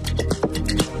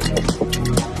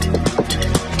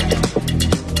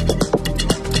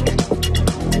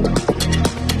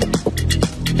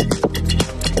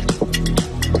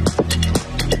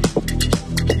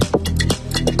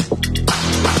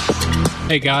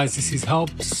 Hey guys, this is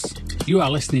Hobbs. You are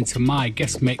listening to my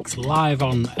guest mix live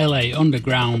on LA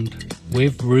Underground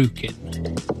with Rukin.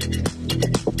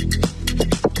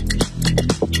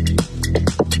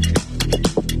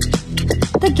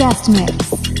 The guest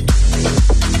mix.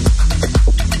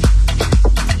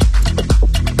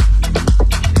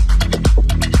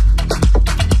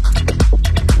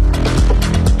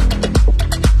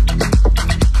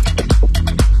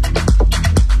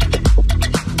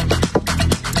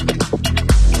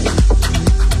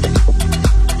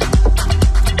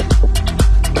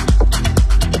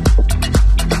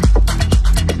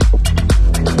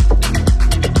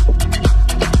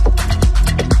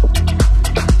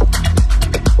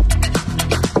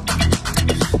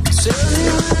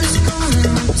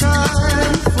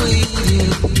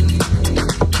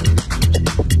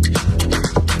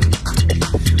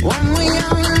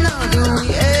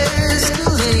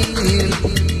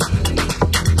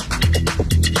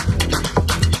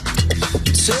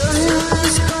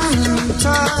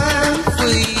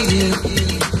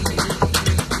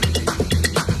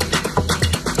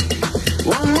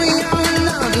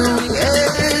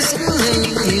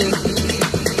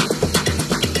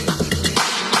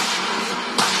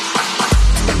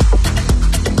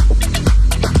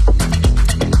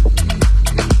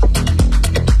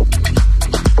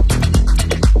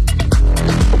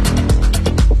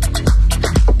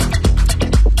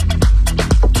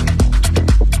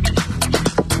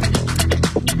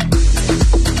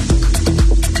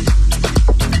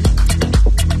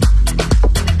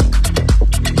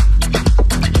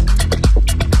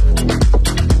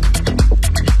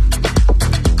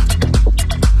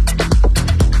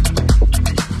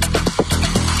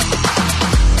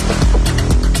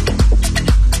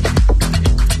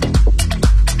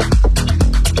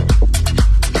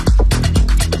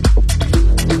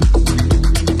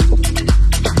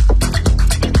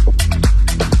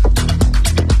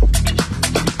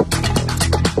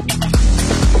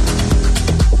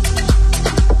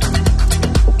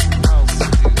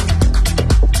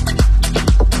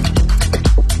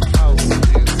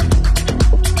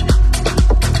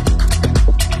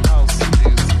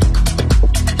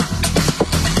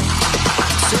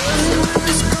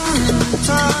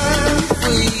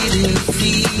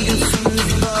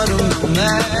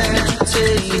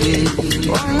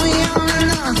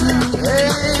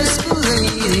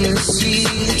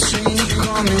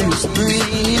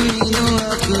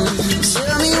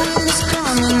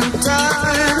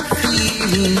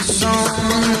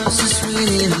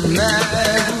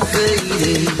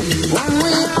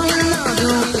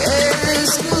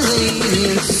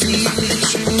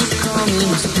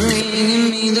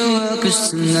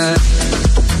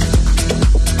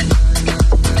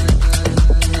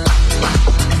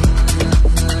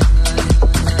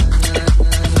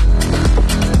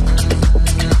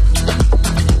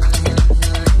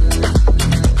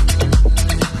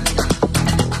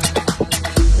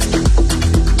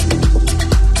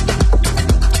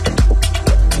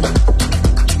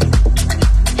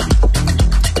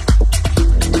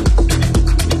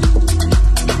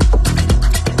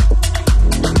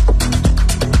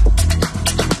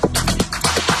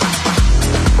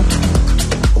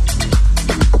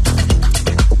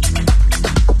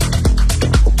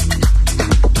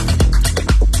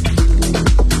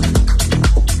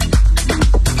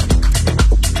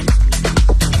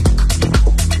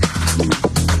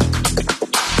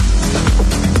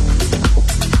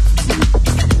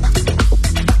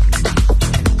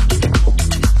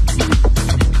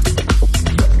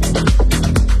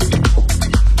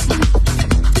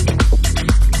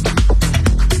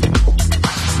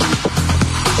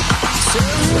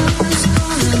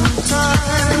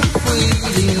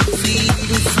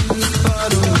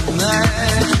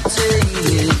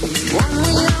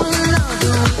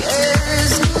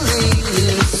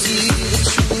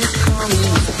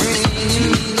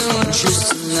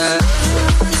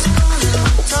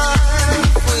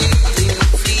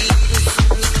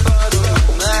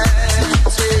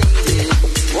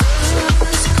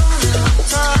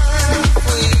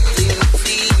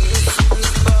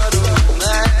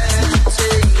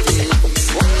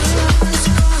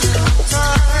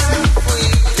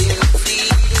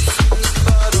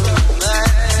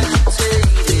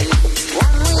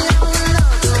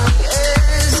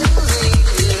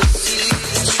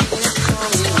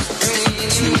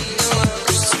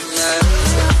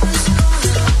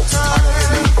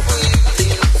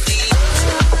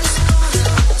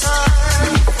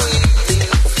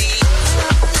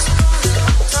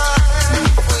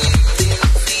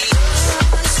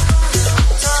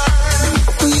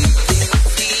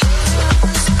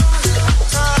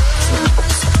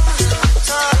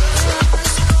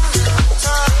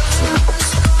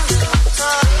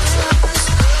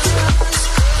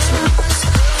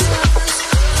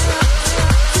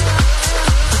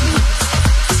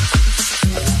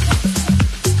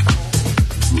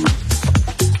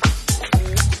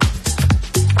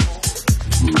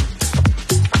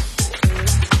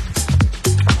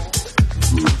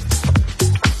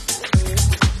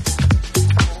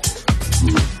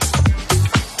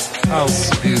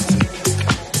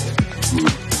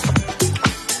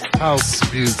 House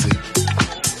music.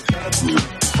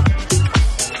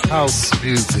 House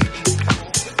music.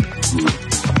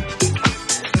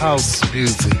 House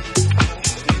music.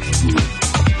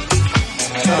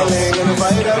 Traveling in a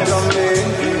fighter zombie.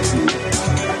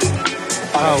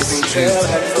 House trail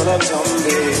head full of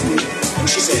zombies.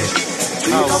 She said, "Do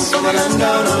you come from a land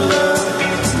down under?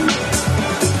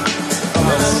 From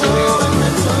a land down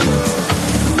under."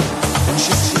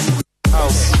 She said,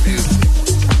 house music.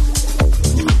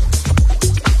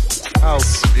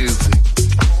 House music.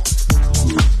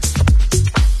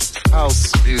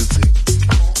 House music.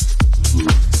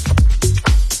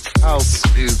 House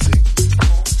music.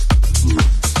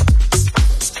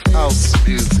 House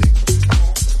music.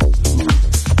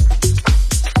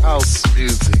 House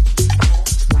music.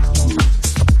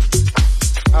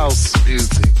 House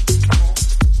music.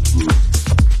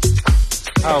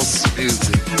 House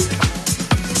music.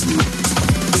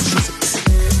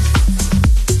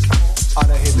 on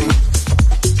a hippie.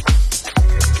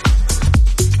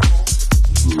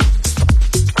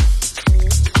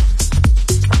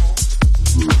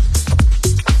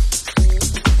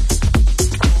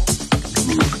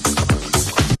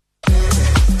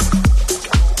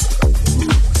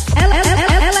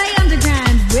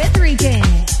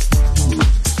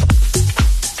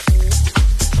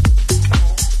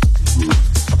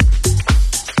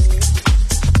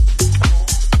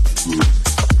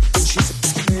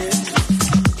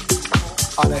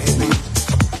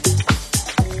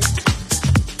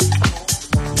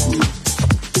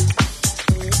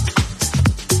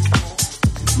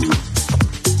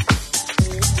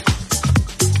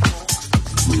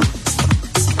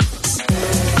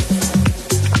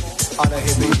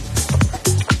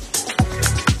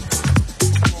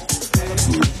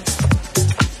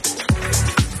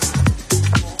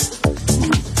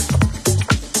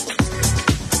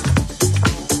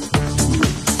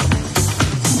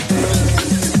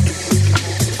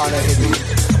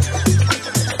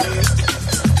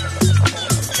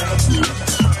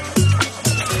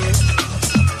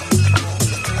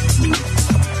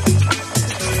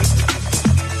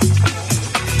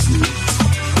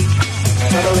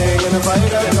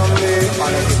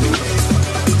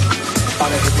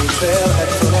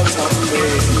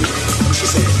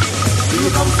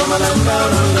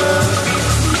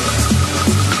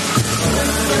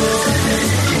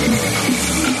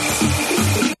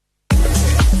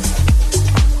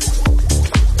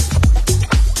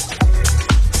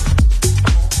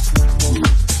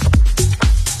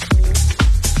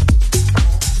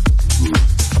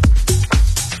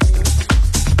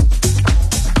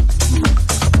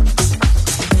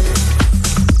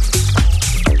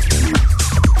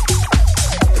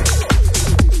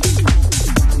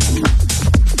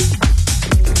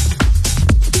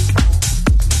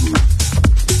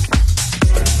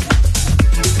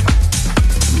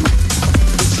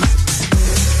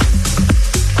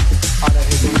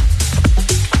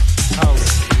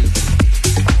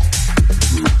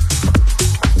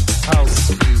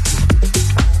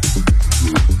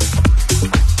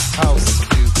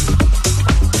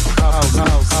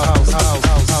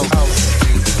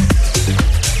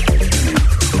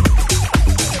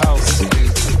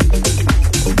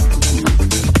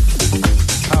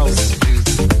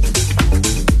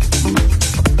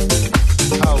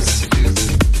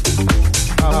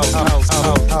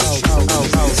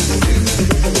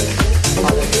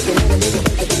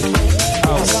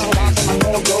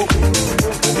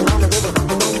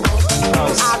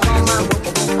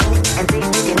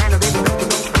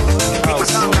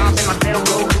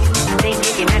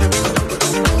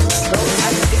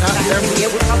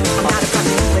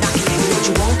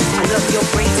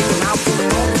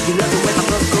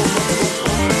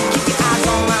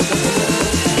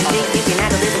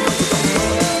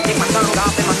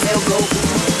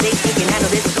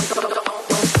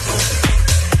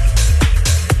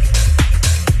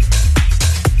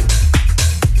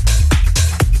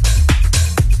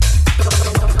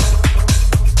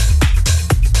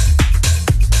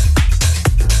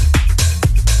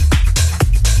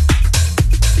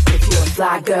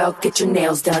 Girl, get your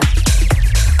nails done.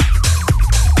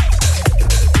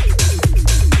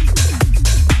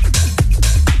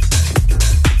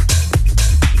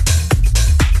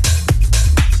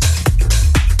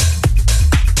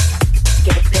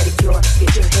 Get a pedicure,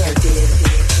 get your hair did.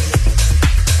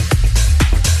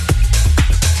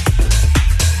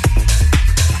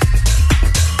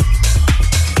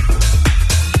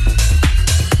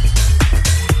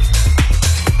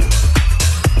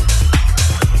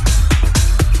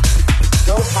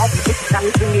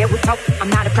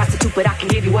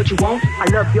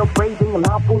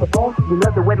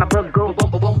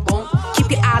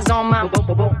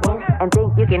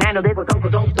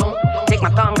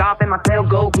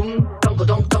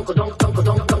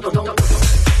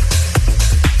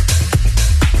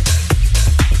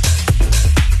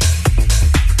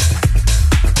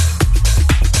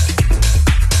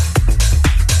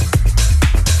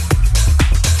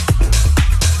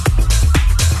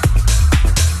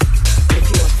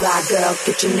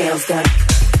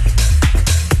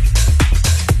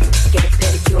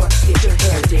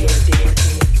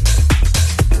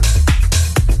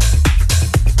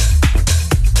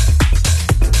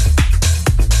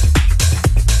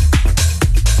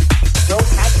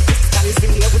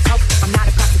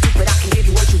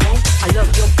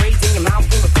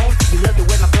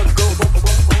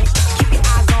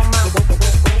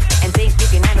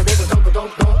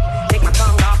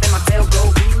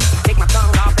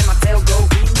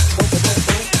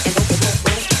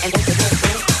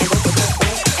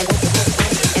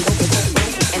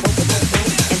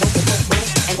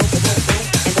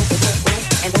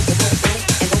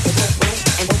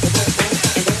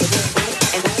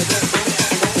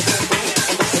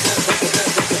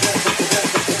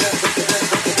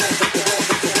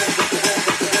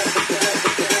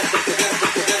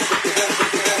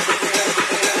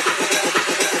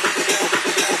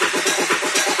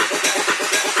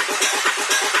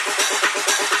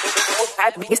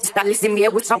 Listen here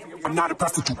with some. I'm not a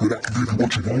prostitute, but I can give you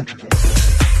what you want.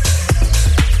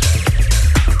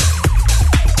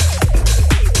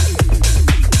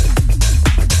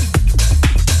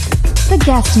 The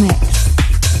guest mix.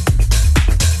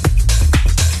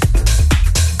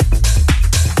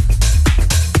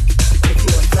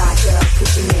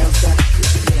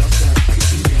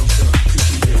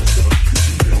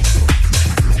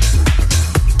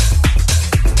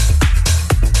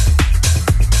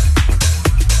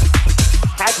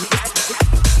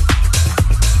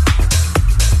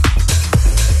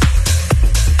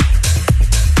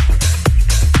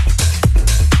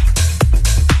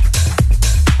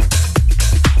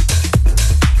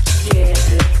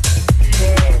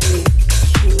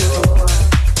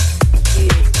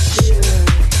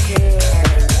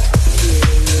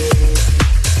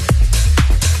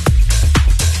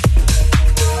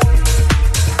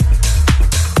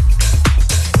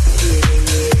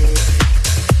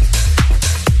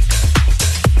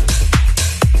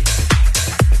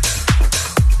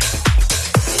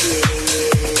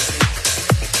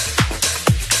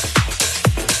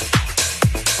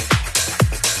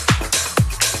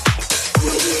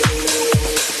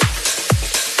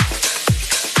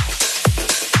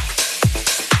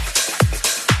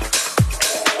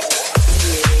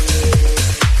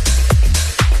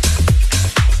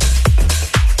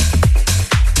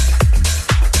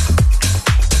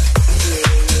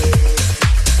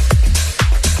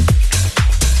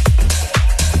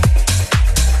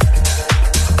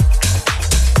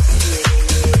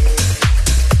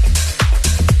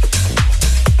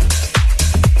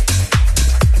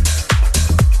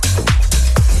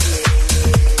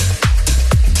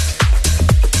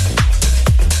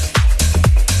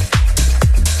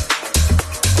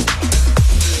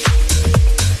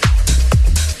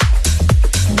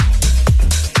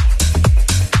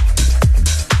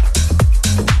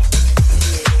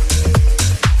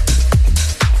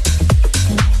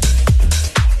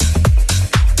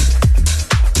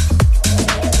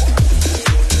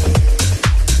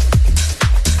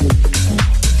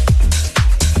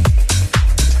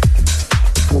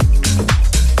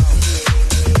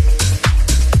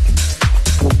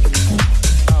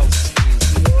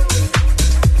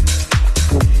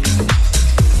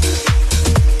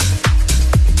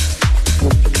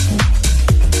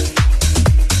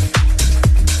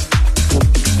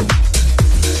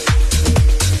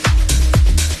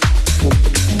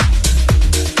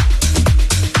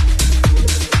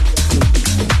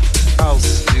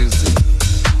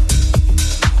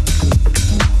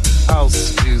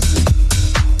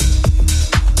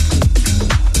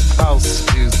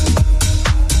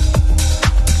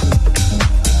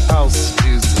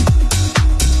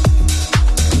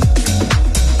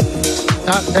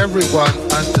 Not everyone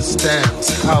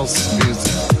understands house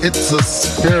music. It's a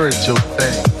spiritual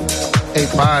thing,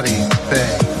 a body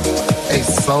thing, a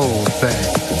soul thing,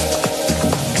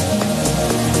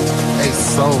 a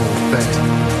soul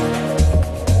thing.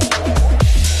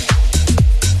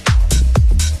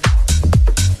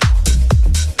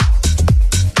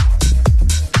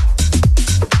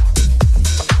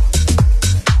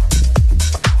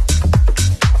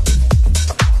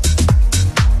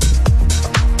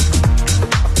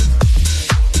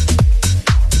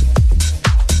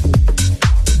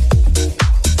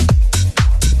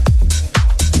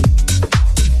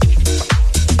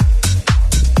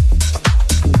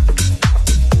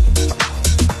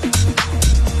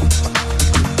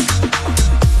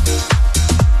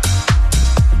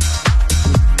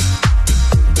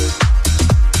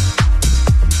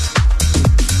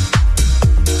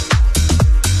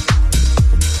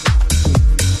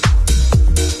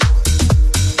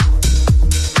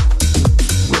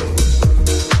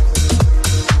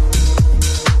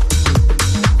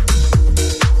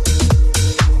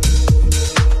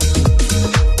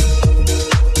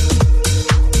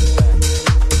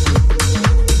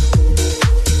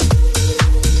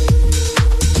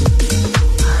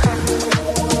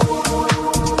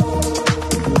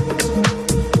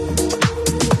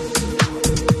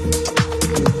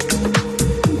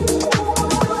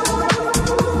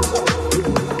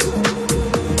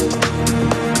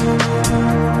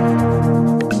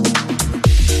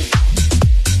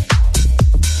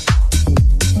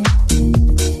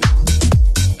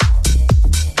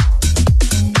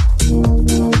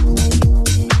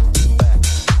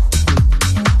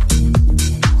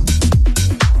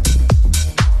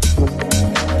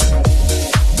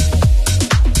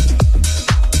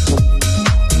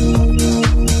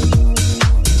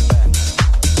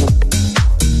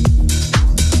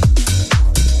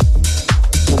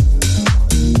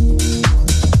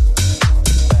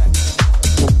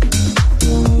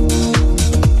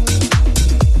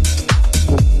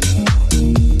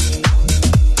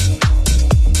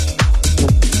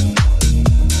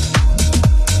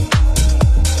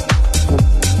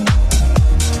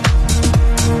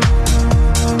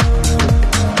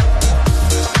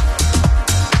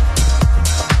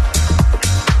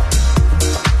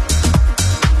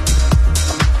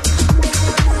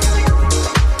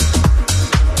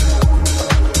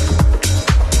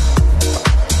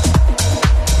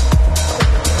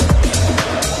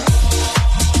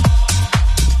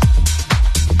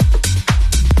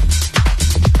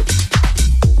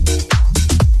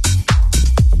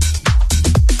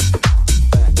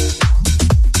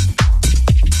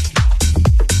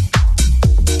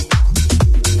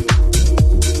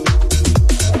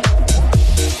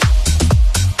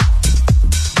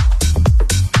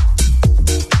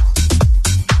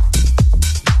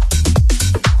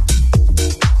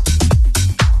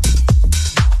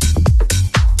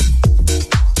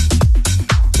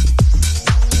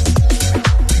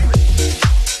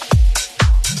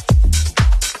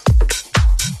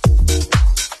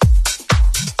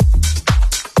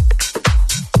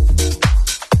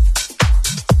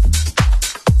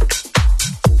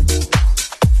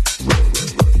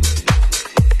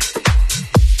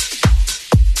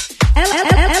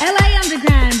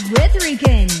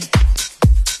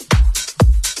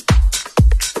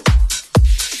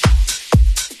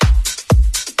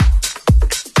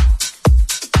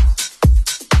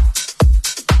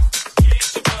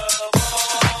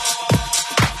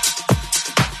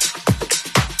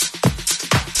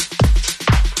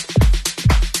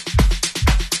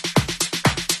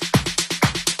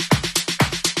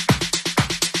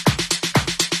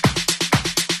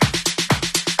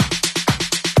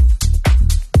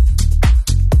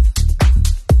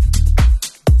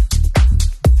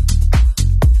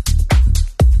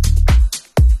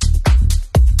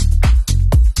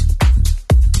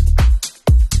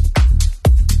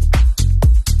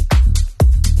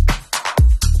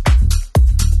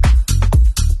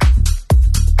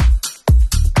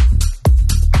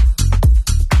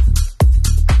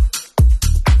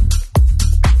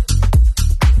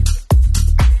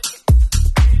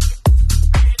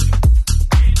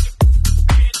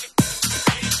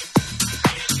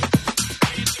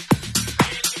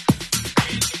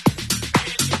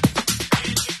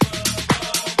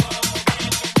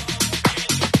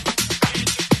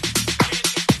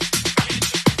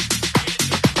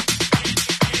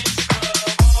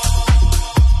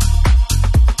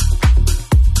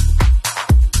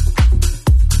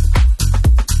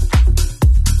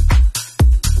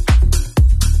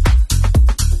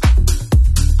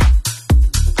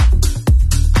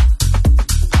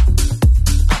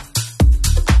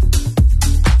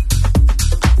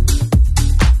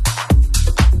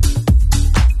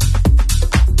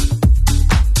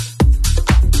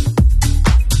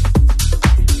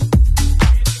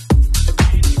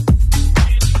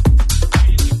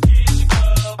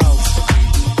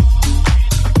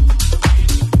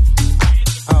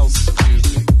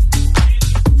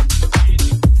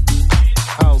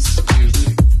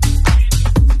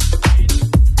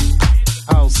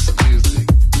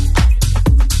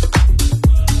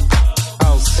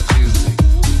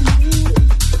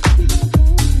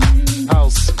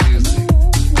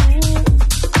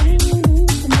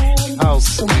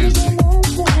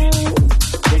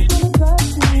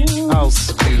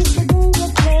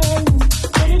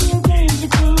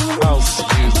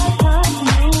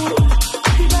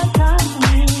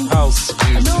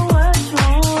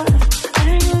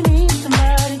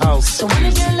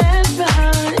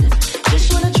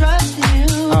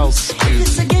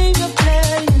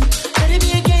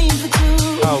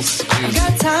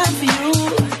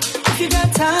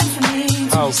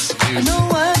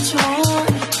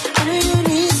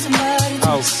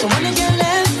 Don't wanna get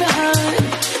left behind.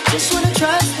 Just wanna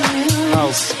trust in you.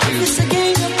 House If it's a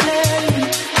game you play,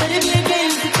 let it be a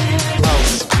game for two.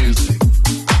 House music.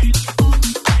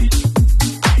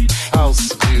 House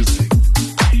music.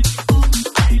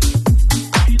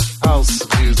 House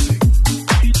music.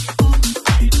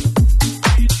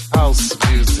 House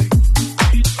music.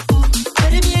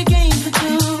 Let it be a game for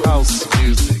two. House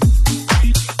music.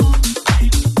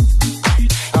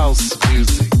 House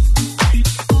music.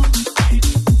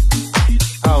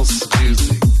 House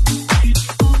music.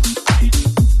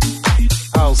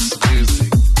 House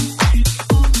music.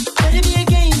 Let it be a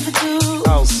game for two.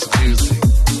 House music.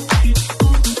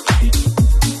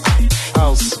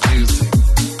 House music.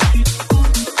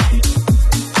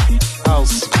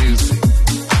 House music.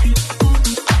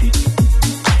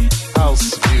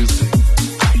 House music.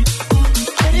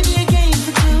 Let it be a game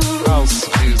for two. House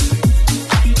music.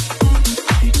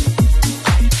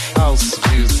 House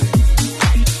music.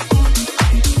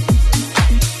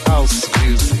 House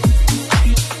music.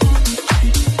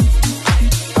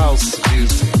 House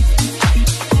music.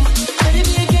 Let it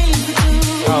be a game for two.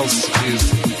 House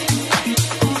music.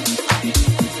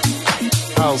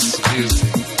 House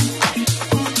music.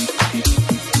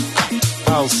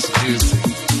 House music.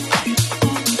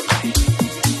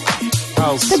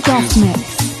 House The Guest music. Mix.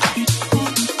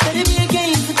 Let it be a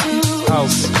game for two.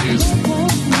 House music.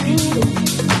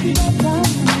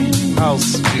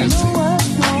 House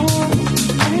music.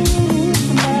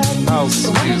 House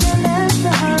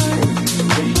music.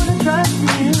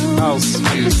 House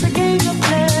It's music. a game you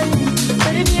play.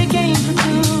 Let it be a game for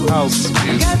two. House I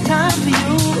music. got time for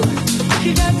you. If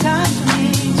you got time for me.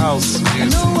 House I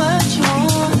music. know what you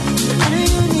want. I know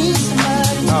you need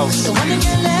somebody. House Don't wanna music.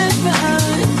 get left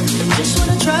behind. Just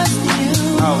wanna trust in you.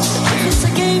 House If it's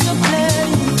a game you play,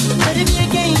 let it be a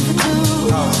game for two.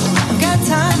 I got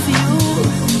time for you.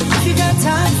 If you got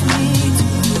time for me.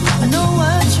 I know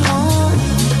what you want.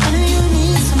 I know you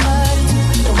need somebody.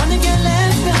 Don't wanna get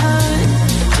left behind.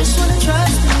 Just wanna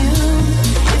trust in you.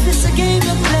 If it's a game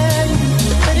you play,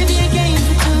 let it be a game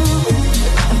for two.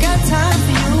 I got time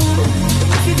for you.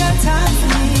 If you got time for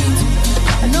me.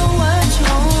 I know what you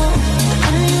want. I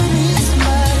know you need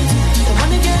somebody. Don't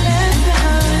wanna get left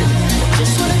behind.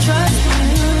 Just wanna trust in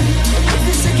you. If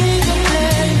it's a game you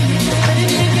play, let it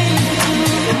be a game for two.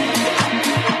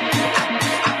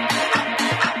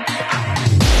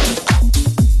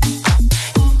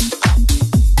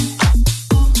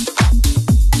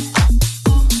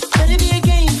 Let it be a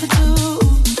game for two.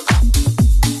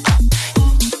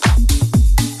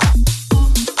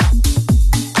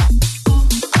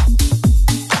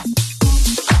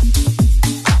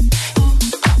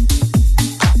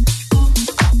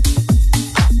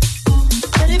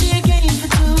 Let it be a game for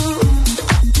two.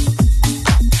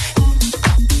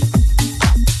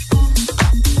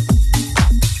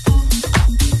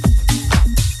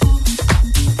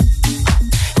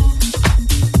 Let it be a game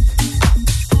for two.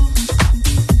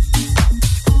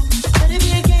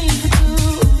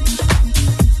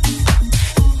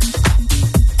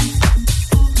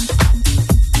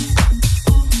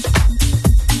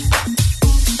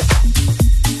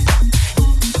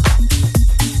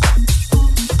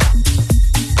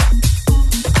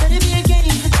 Let it be a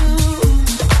game for two.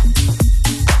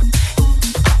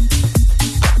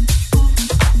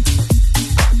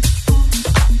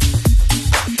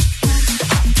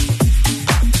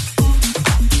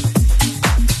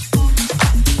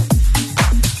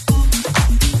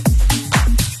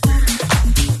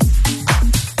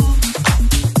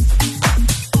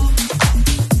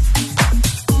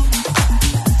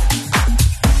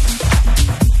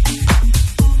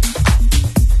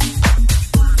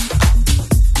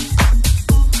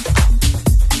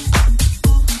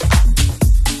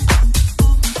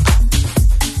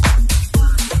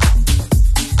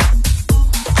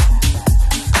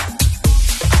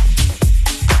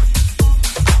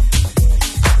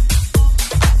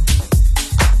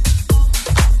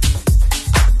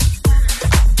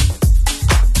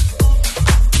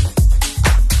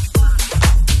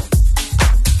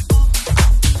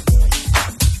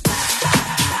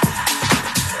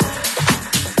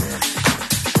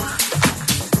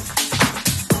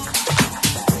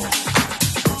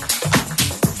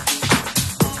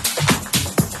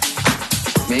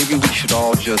 Maybe we should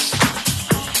all just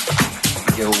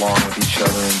get along with each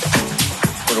other and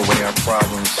put away our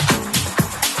problems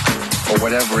or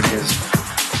whatever it is.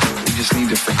 We just need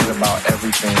to forget about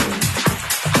everything and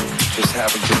just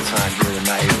have a good time here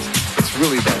tonight. It's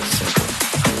really that simple.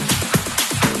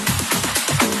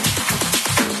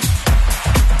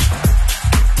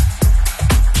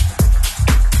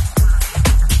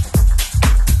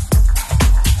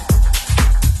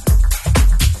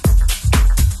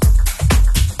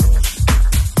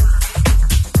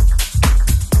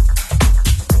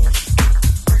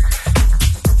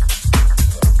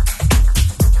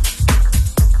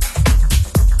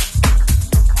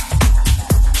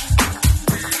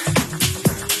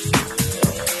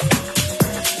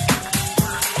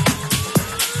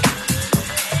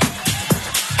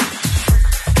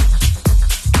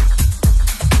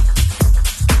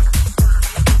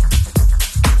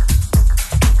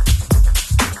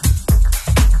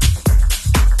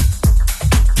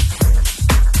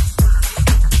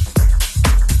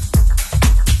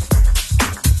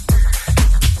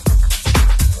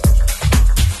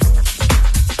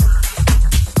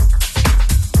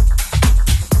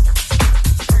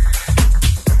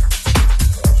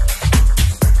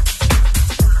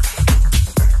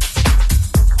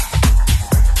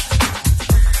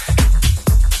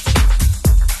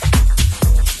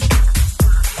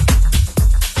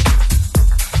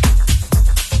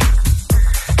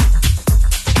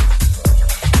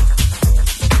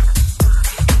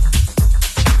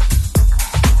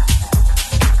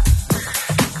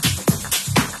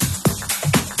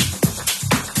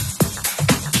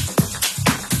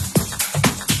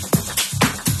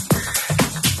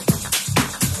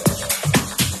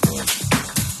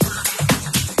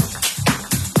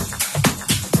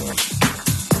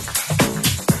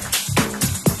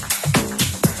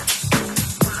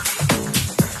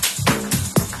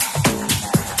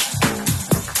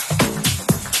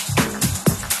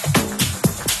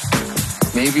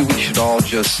 maybe we should all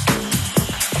just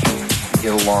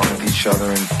get along with each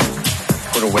other and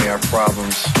put away our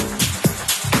problems.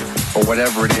 Or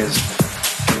whatever it is,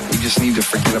 we just need to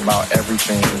forget about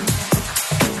everything and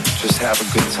just have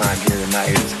a good time here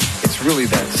tonight. It's really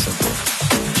that simple.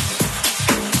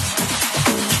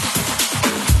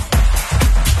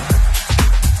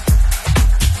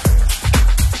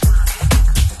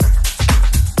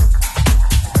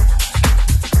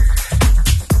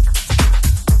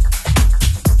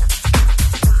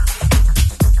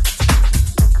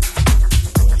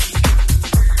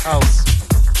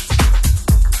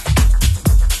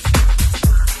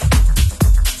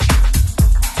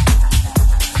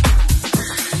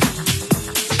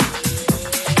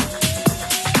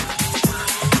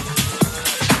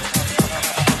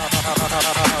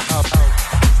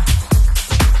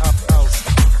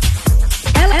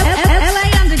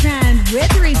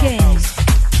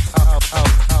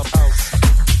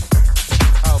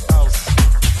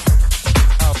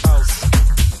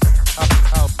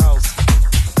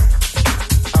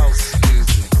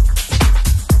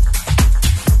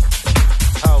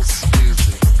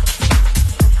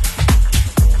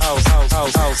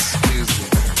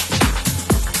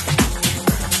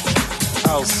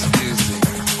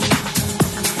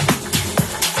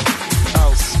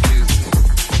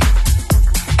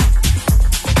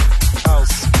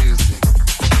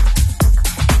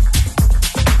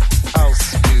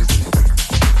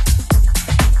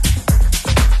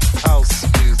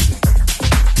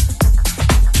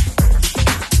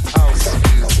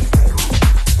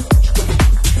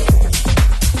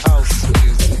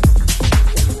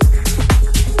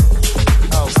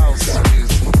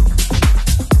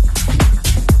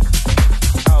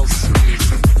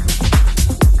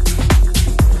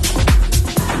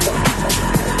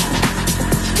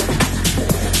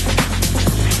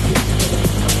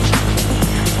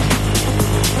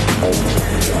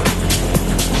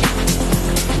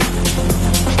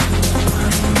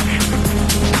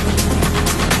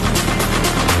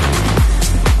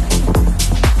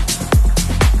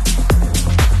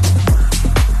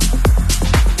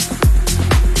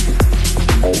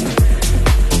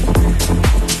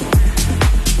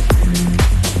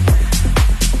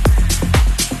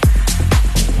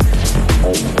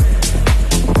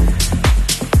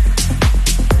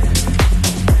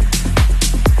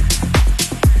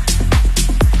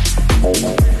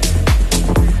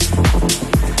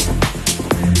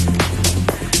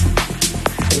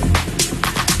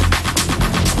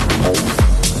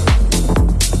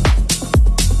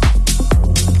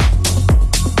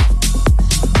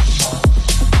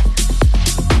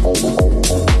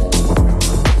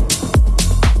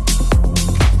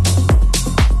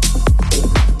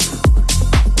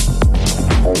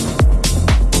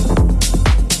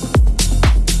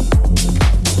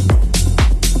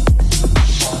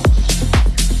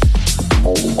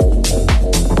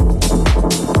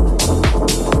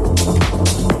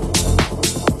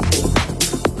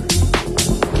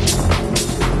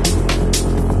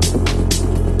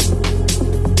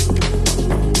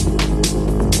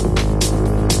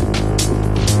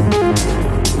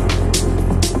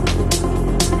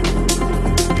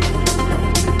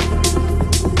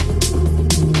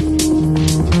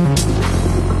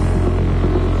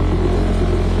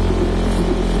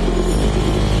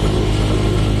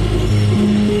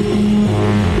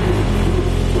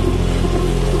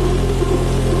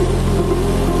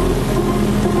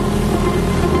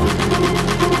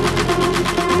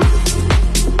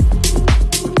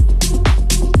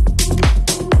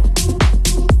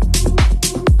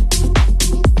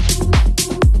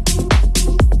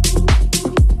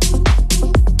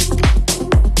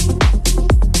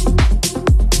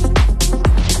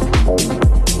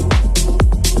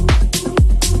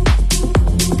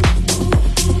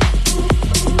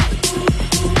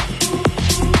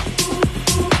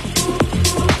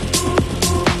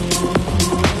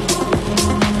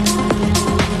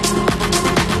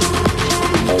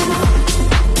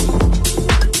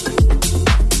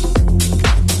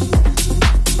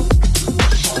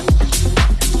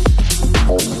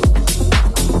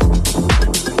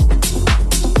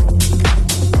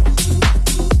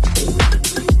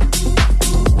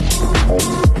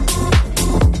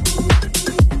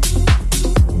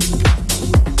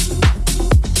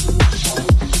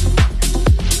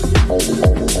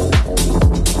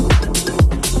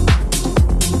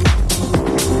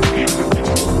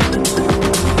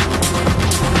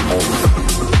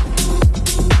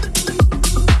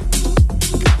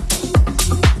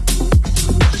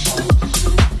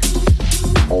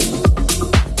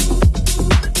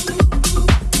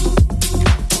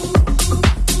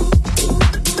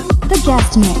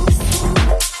 Guest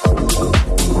Mix.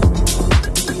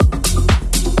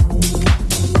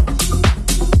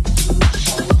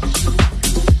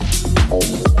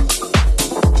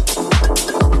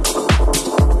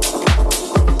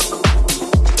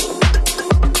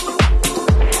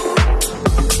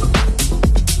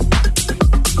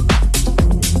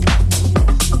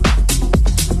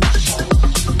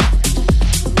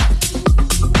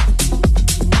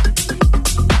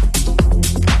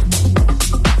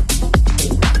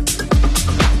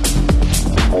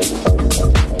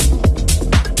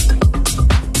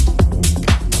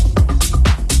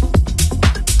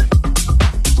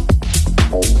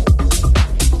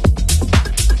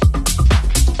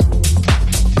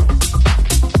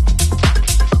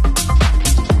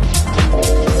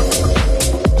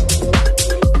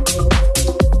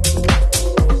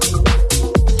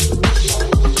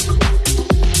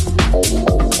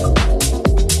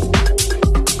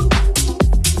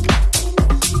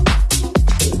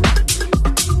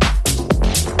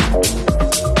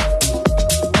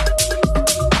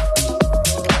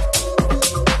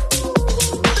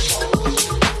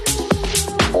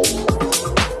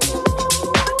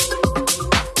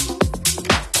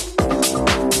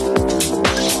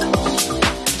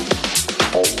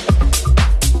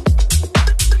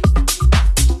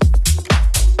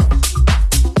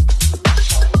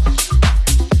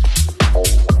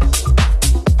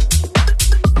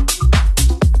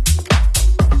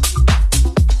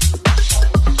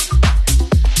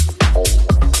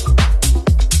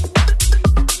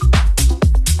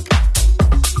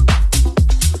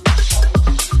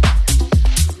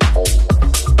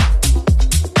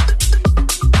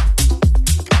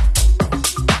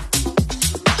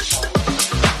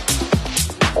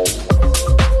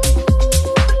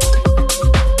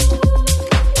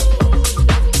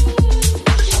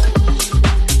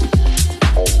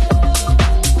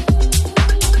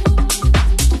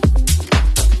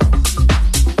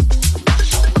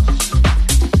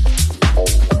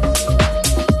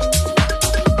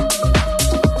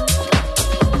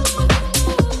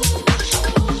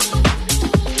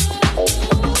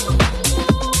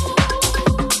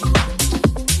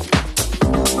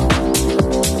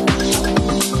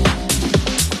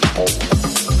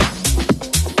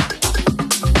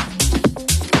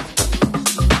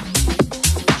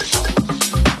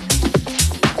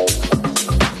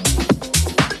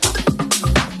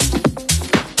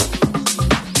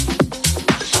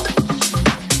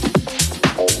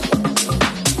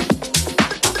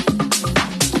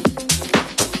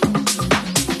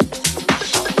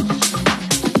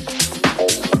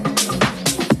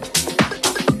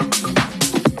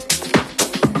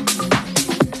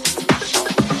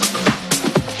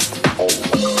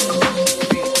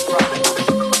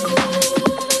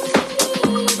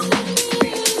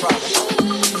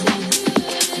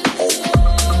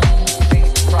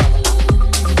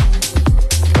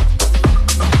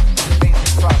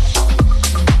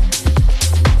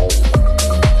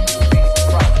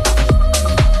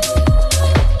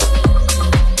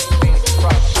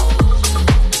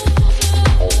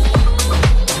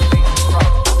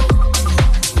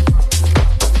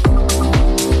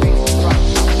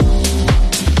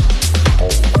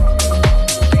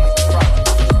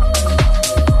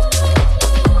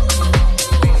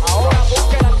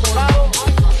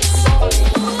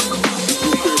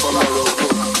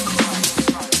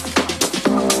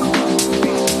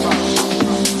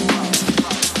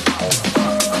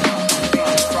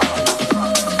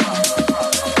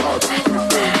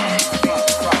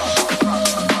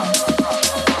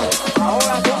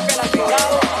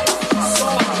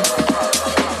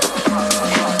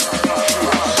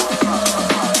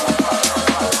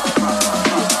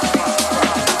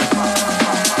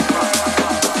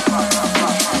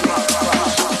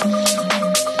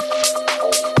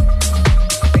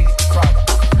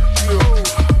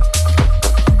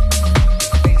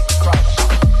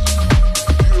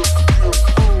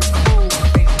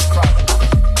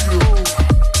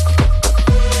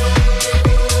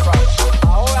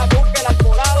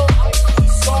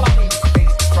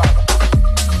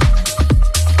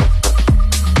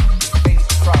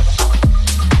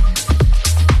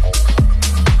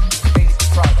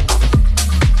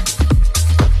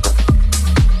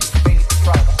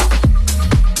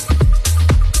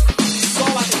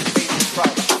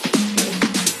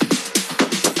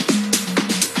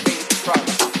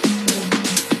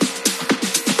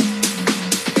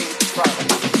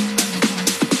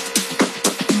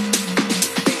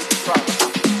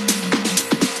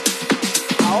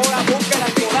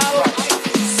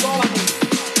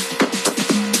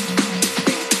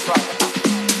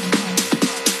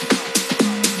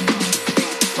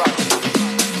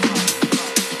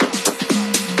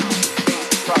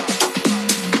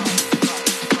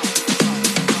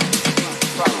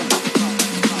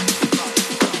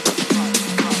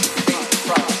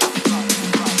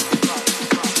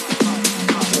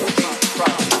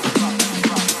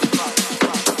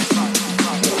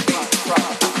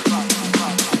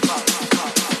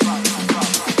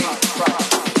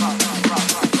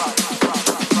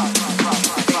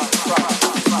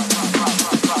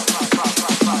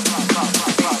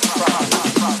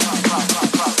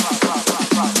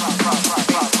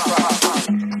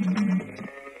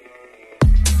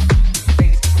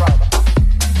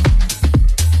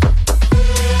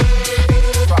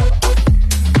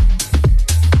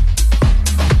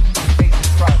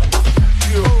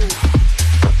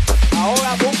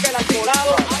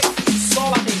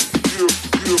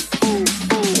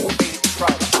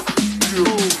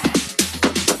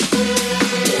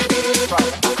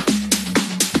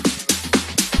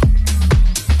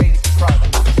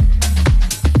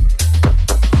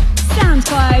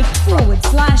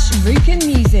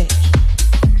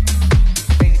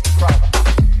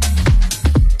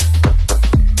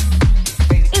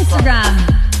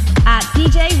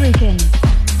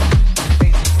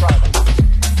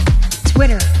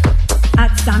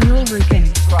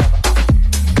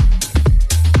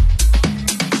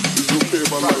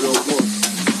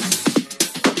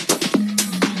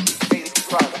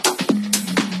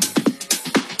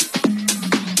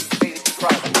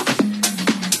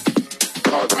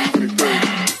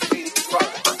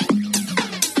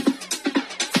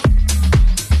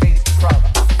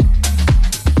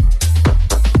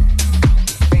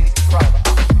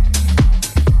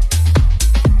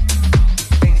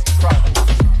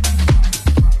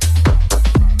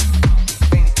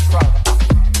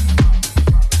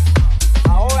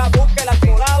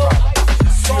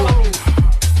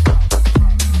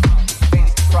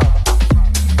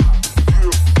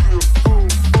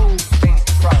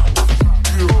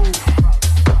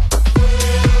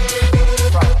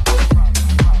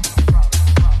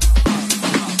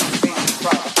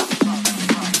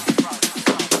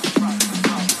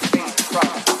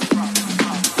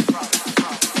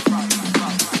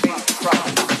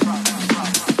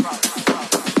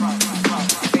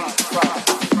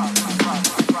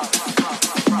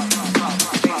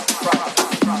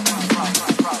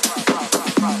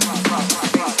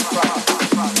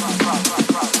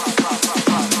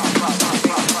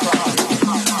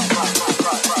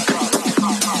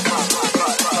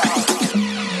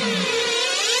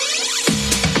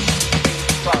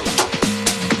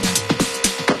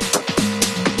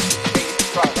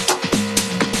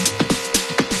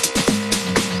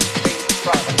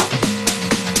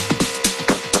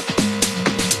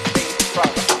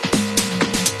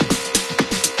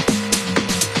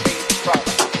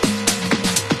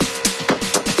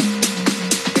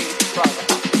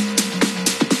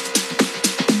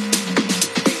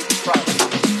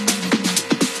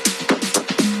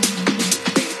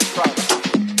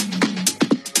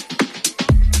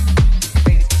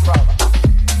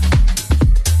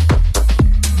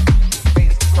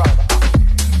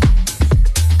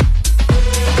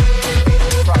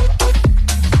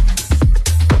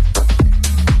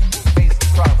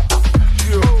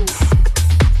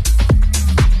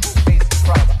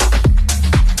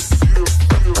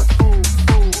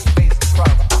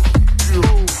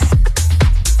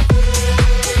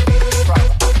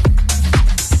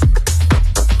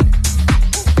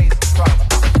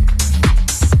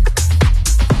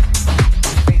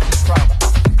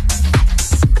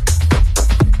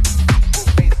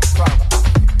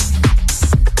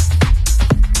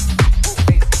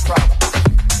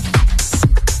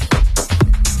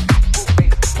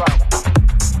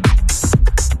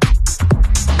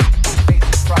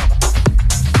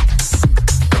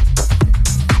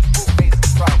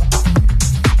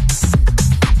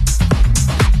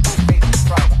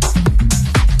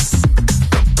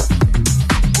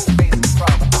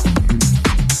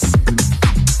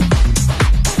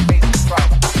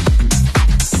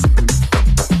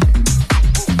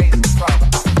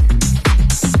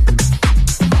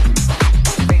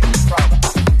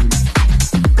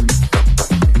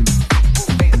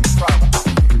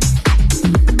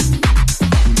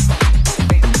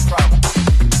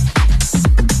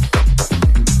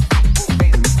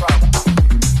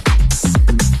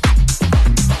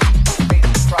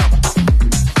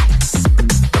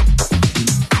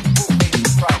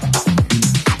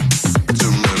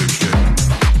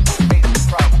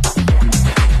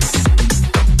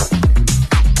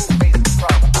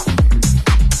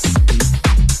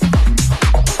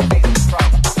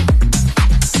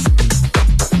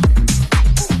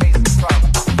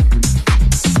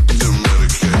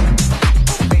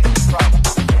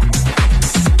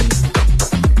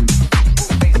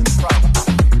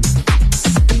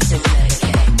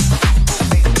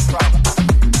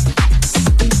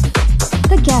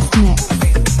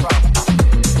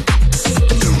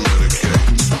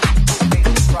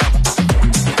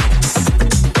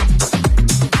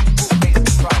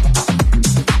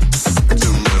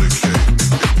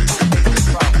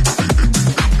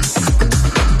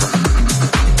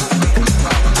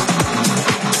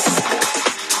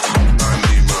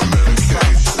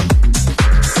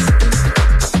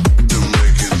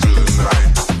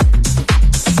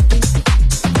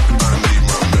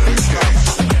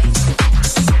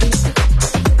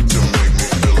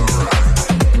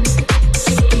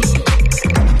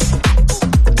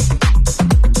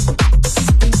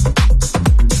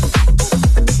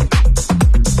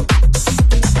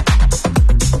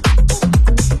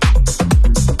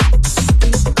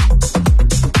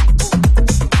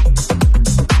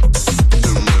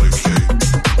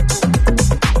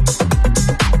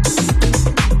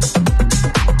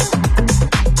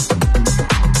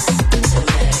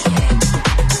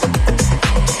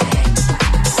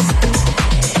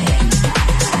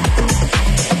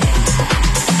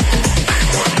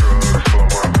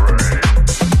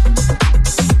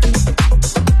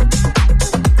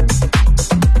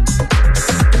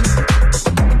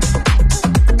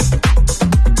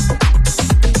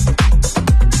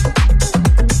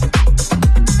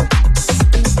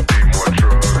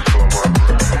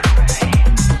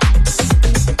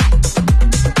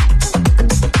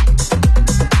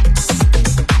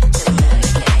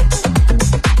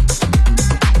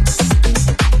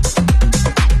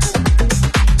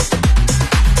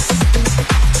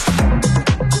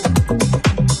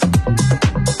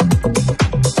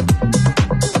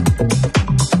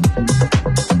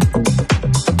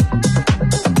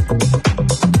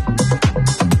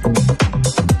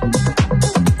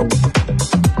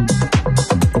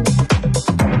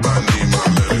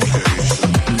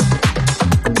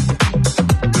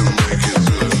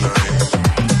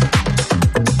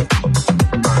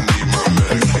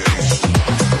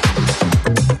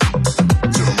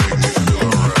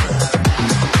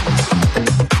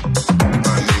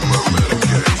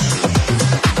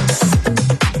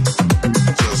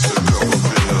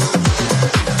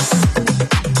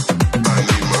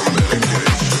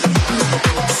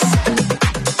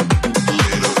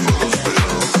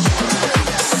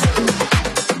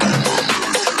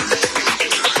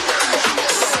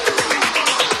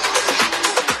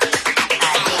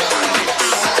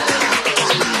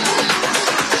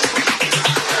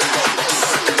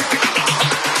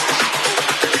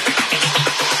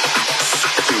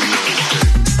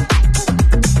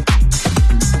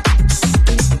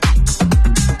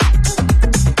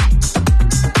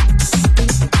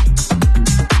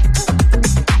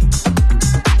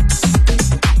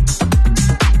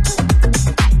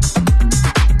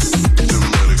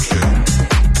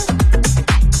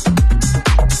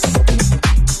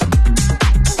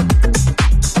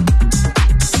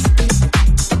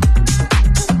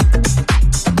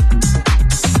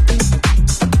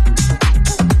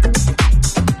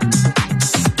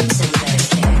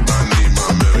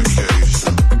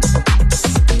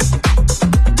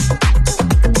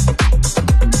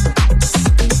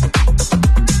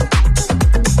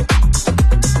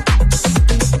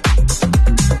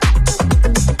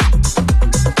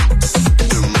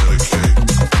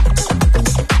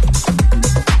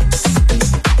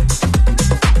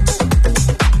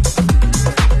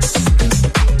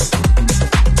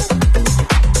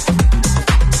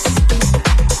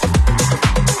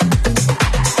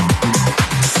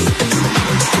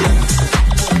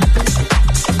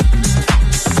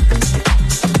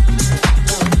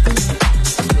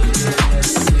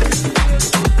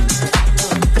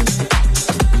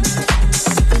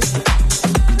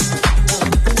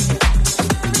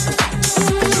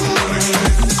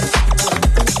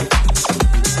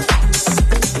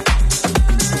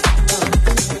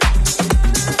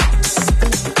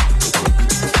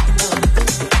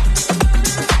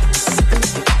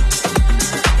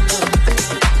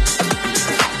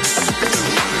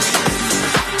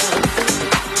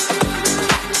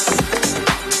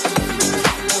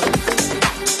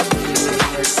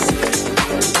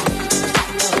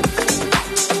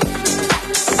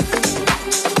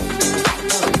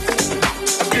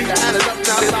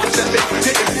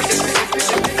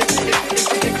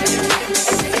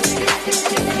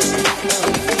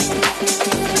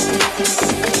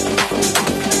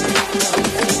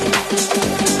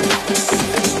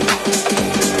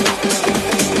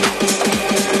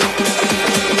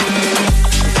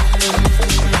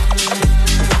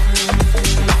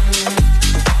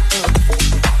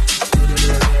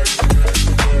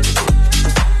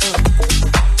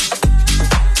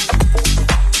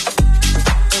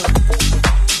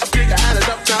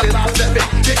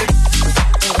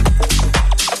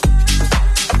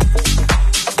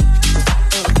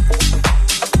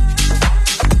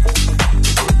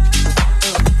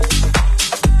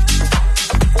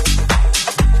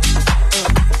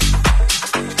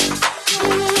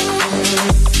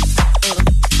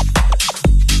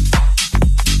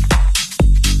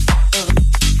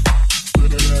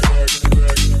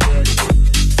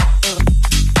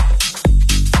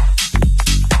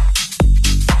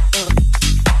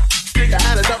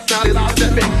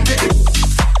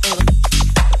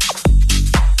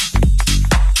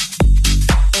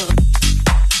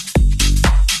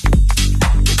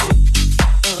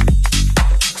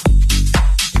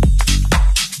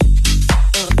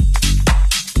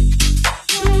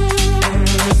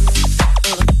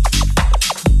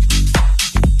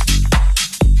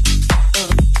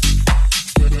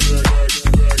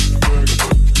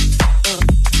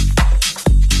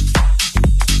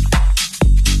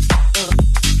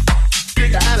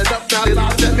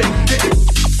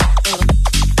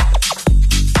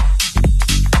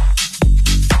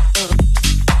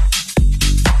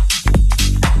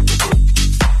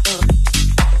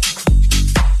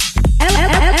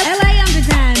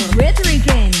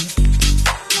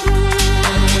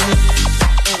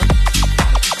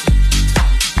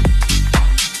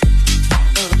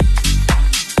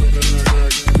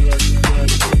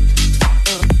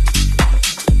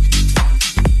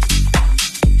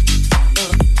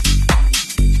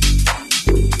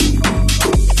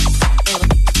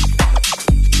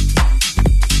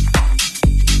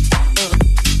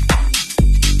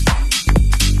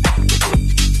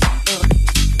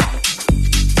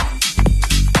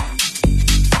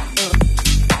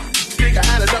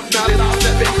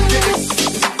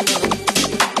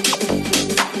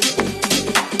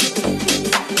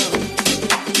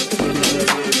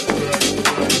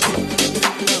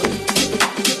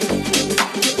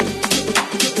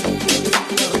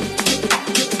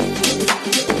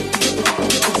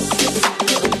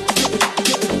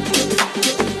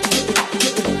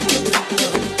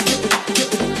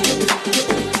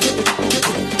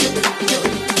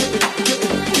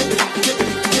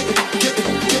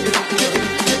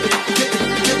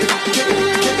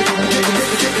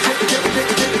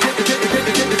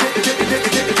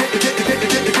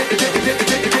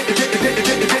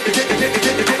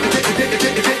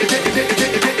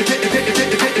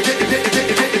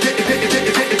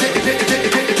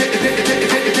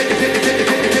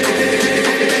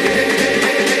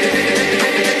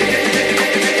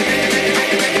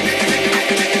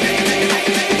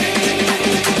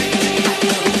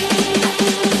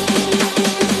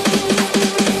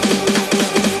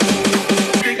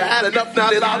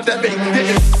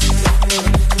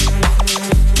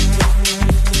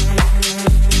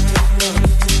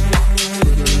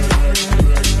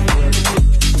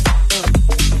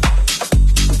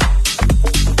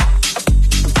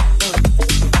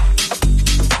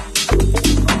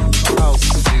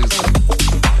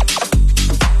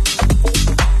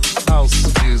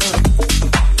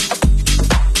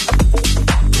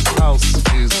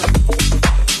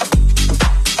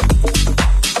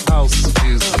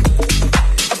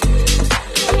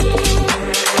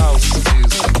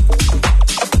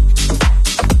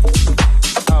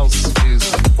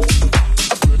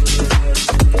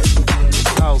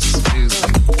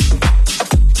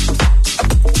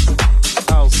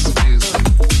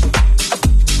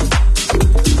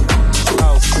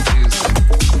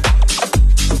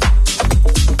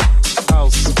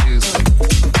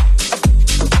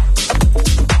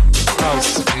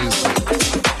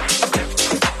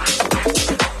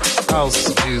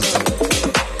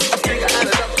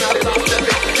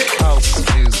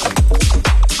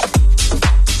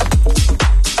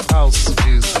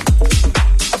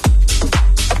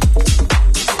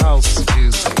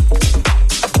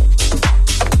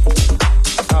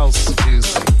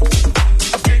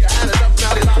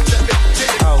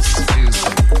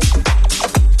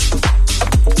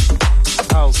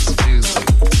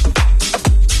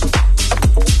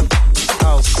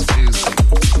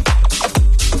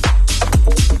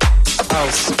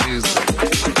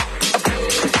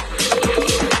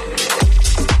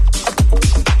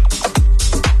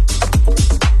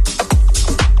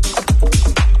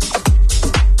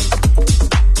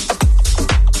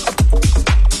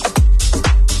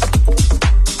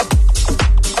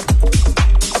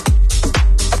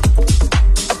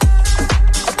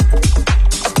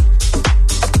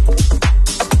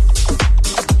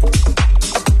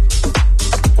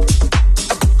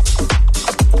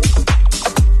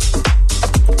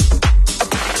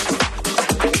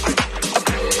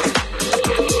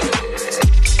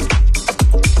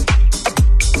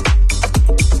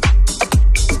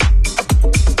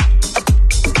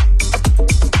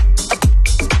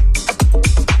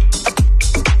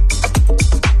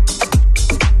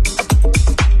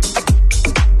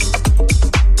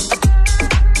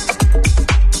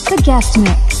 Guest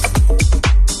Mix.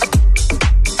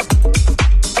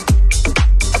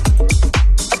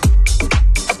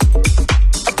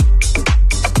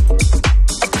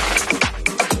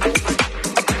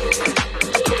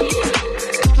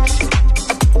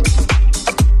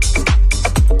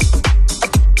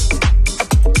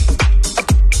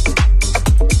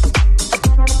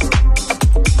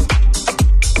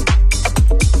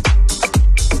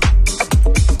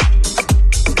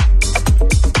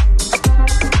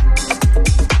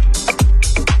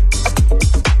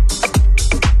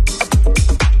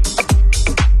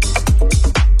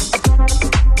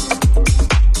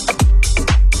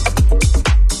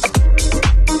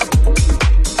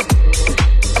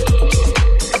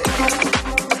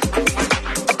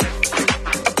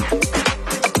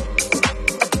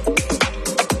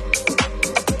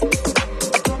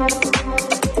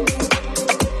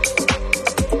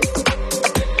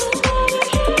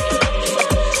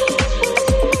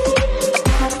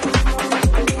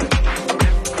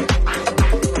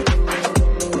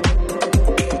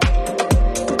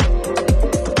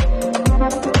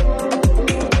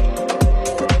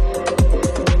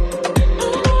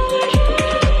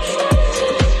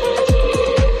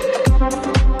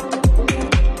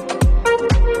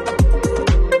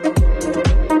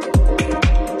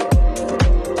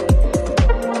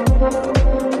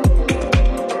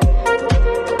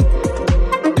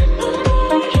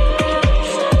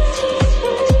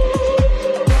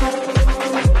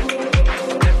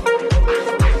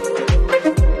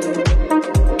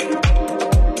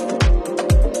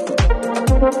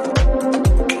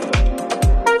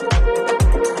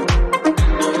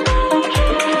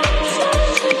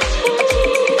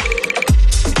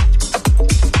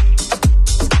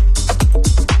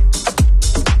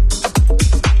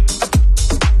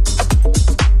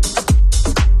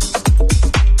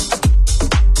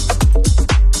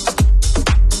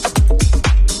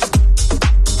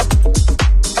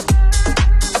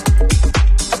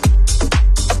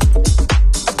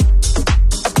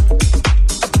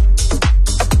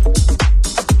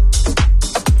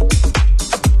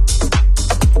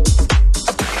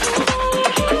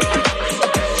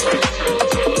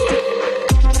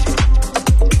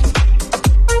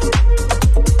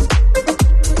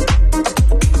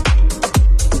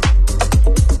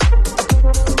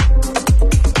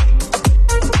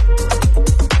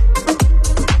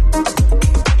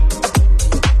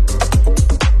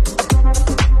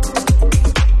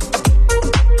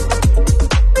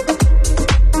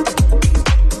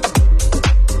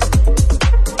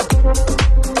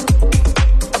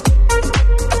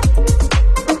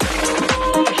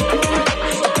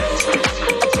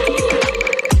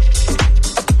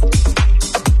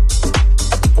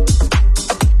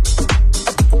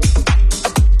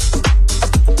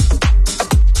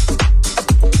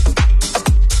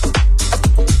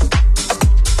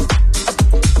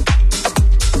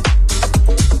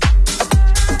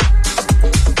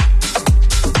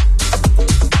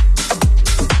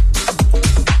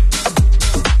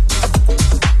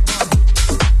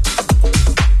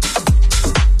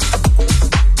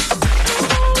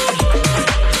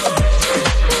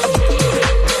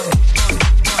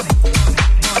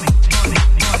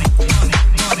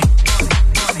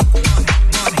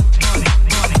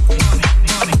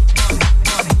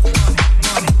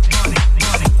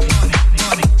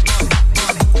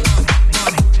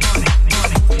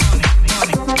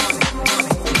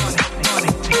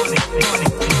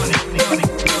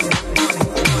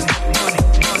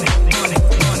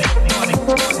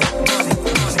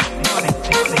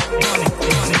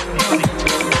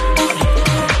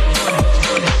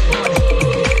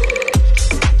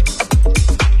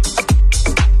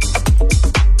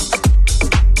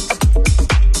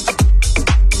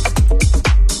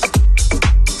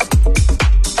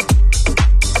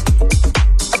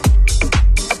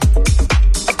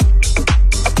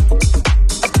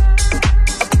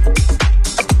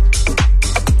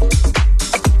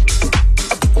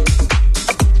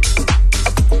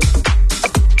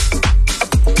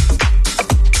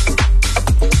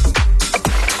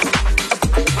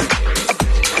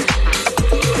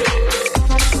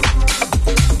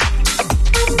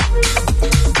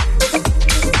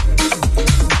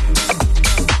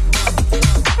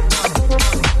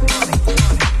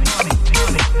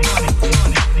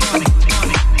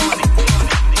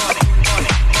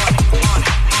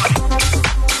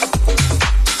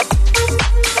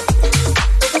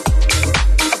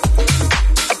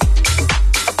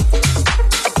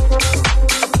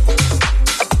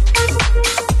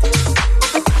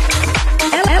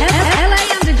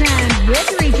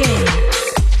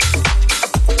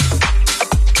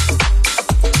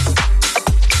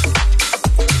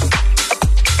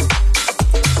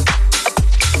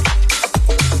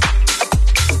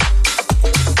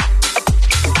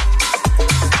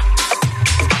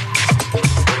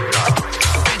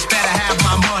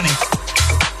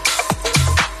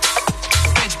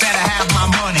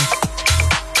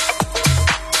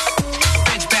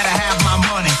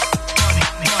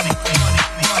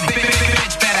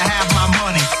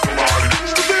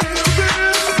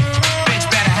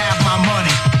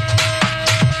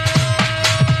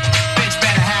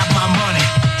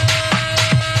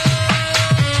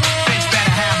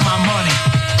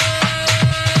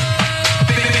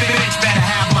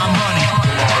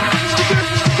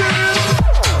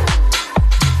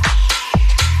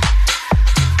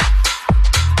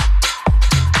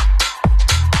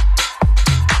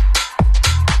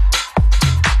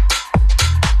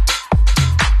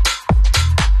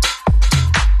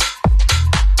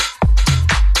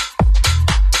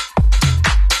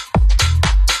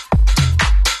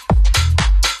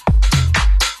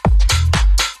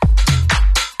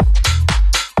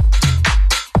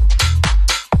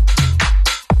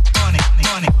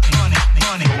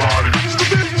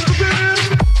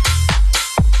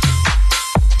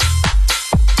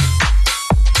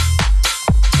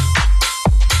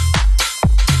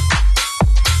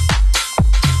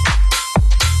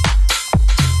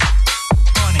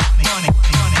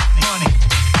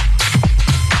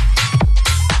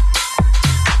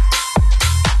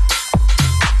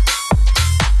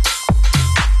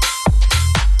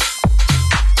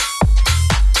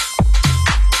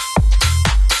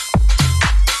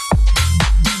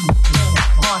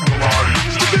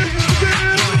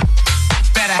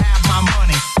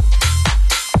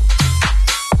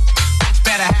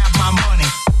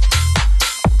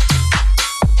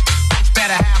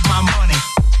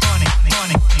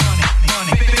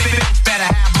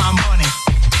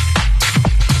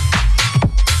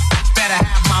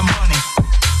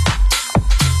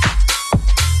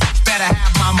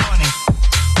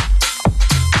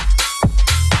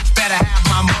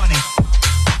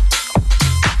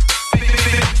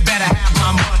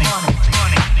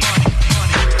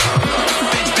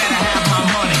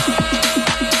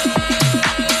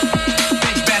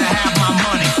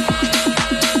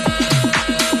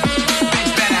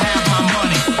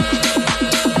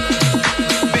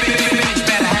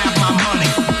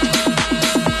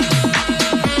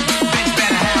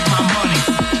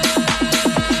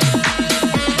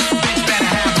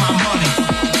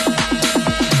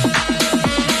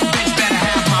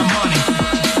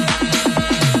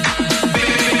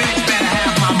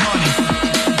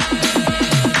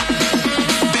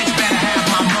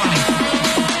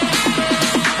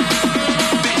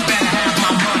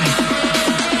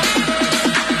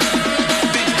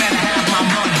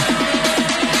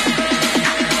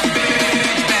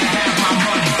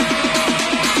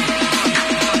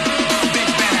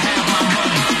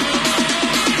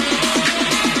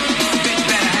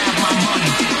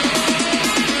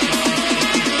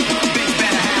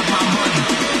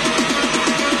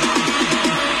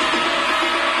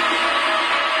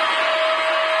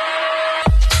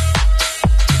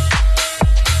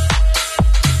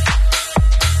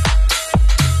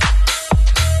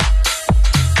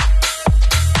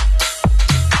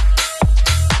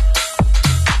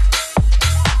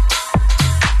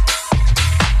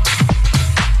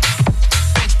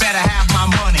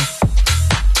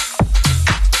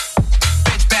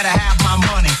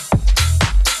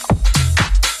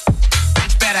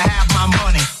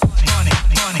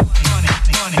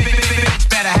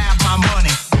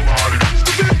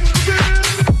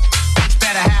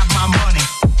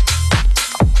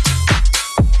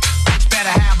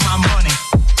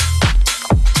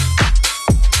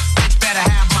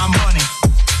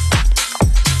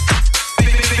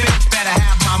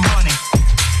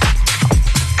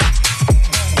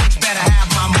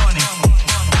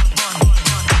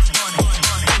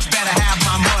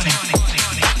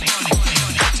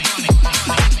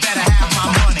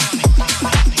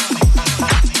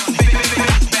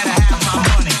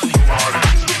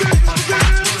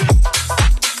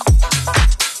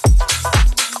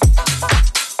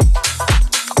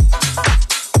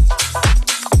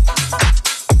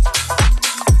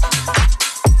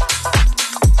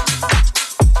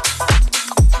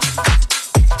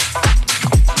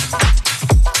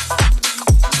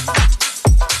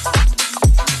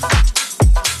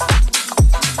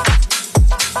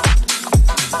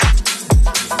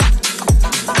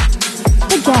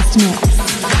 guest mix.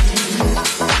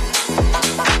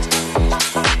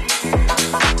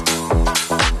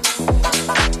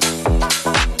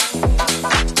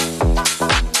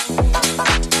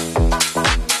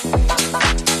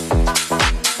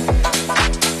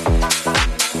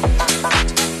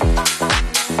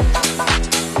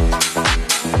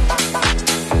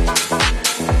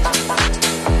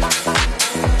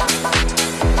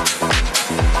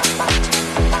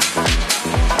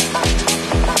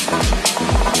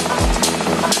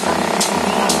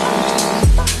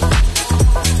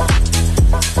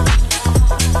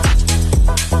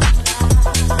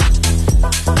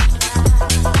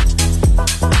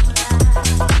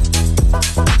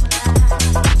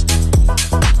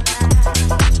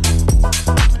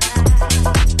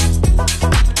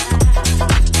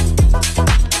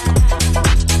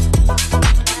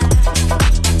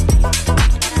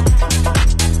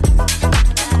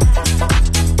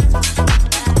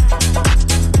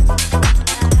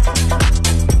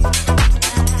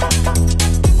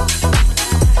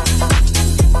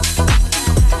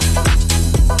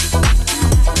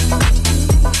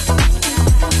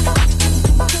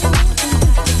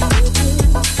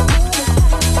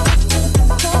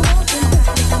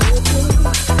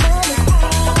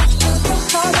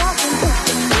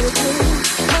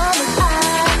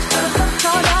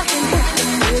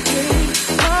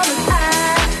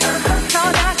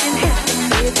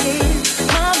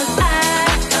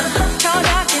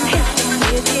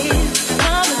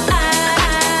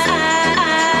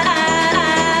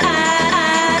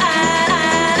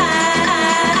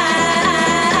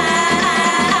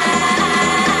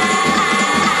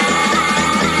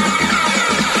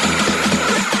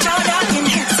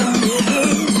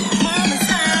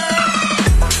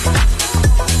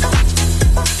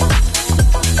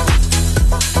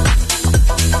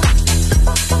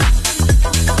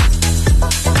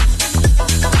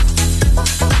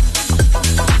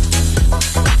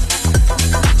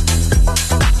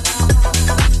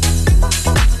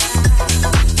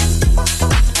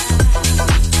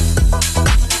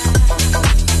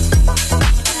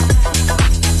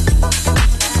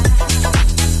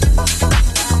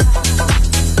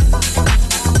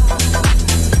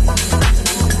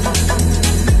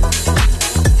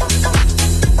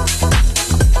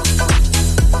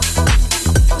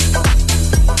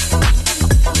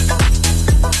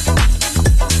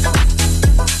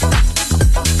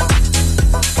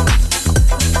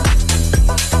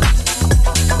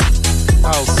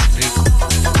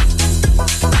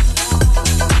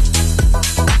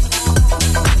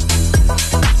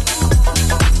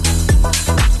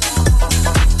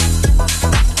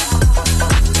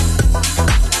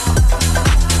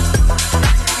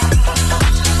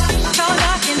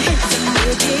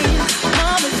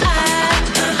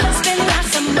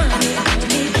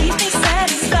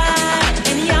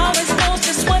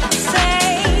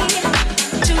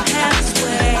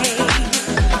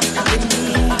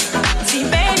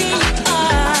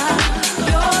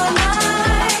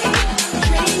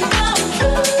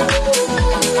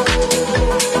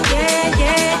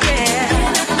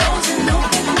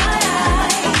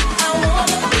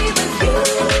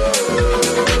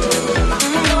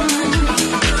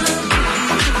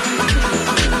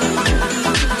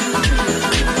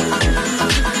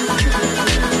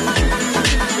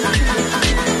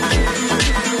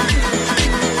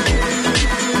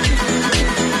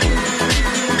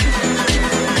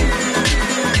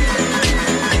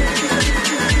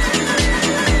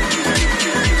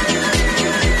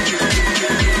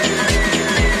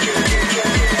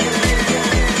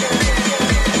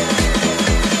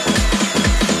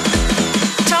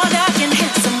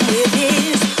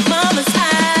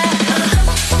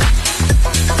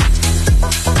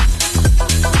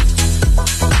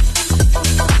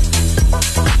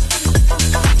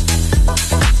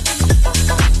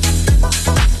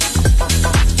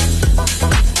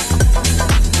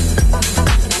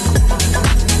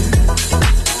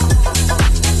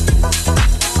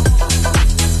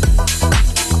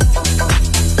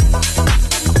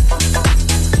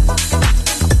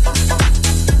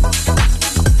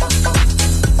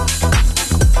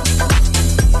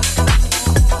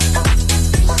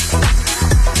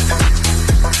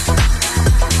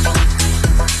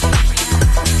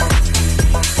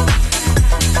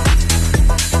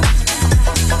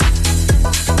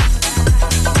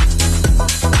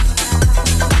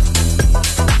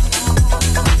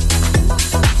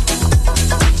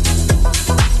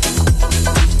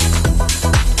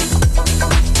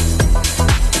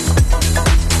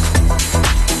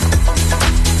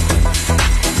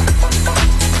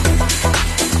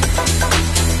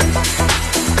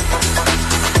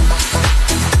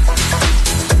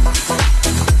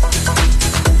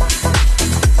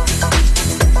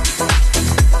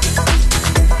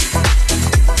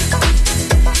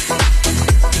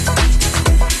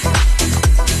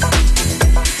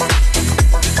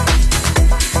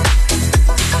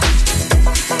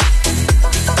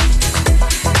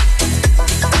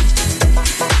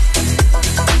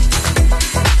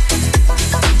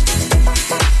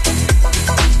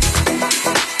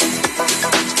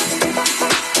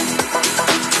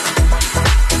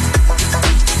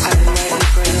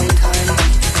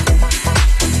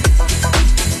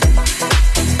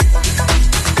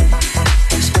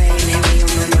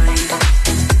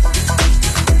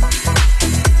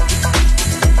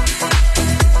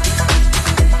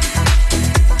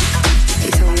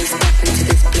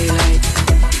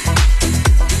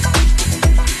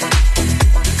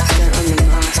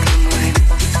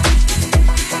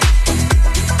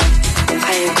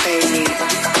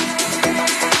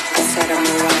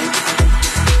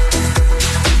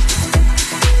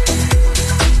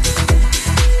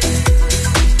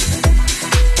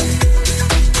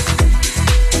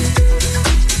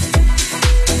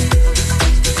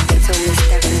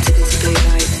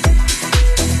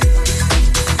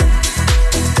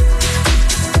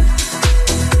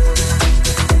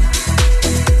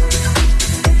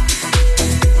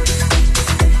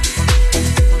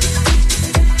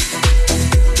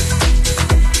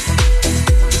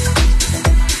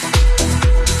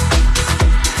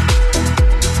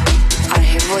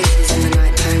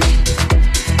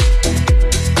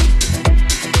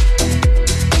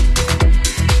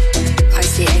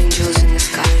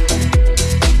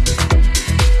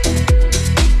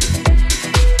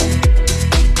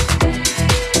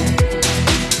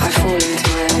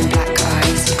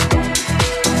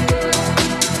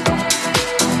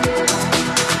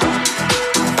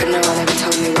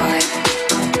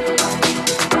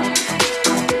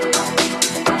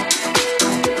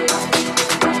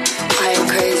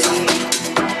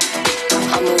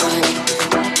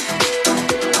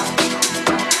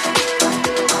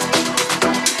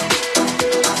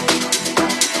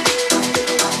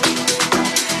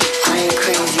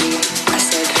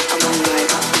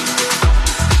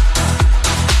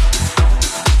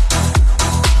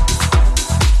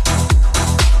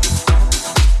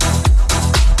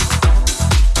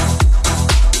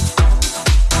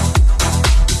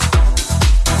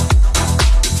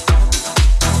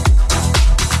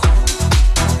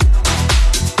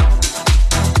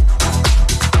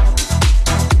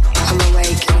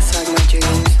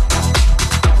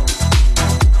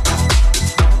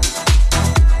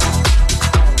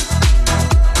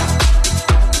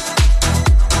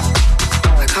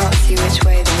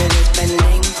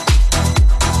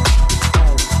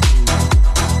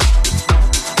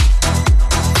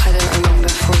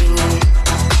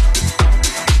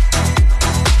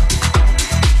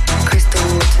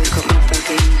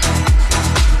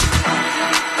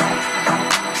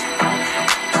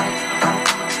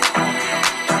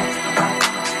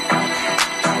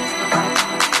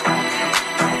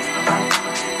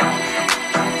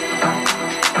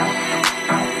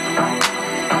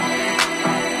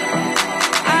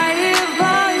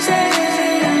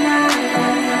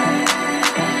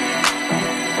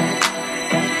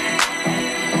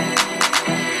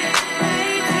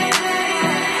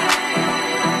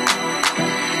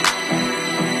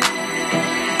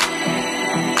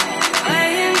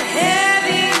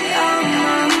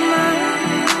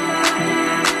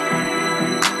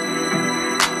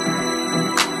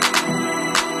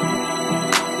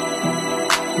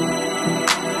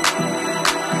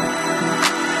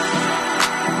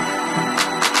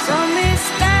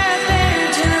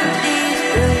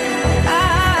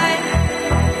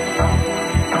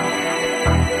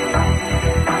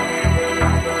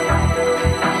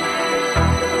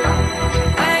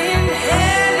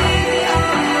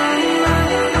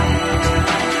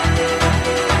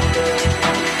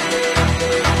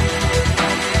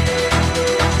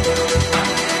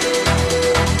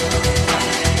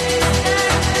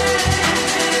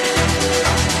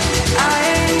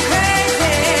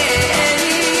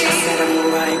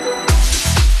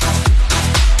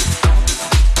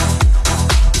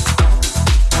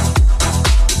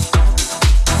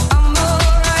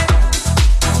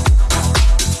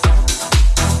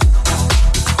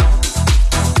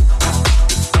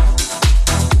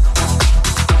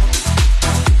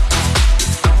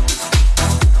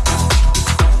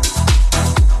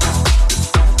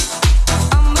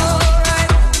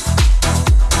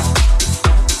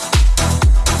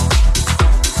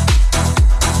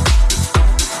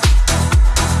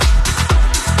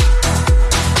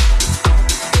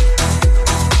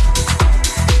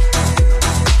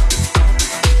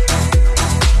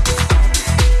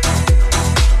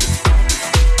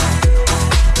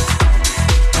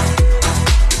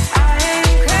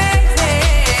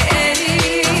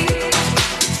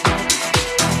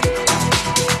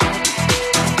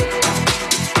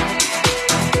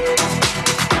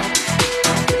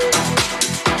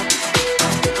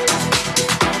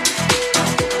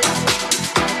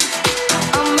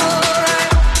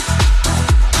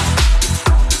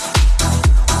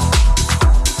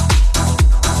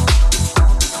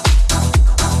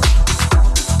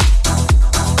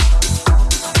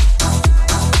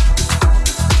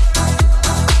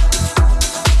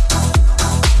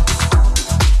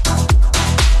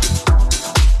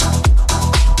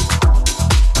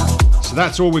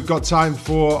 that's all we've got time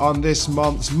for on this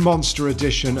month's monster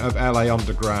edition of LA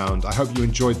Underground. I hope you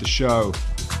enjoyed the show.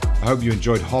 I hope you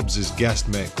enjoyed Hobbs' guest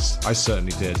mix. I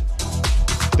certainly did.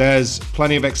 There's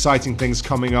plenty of exciting things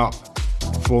coming up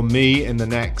for me in the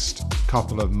next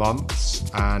couple of months,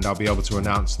 and I'll be able to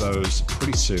announce those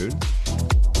pretty soon.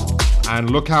 And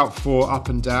look out for Up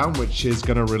and Down, which is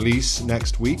going to release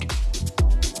next week.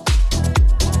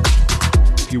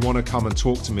 If you want to come and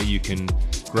talk to me, you can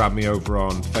grab me over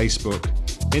on Facebook,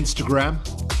 Instagram,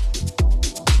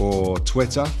 or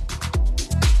Twitter.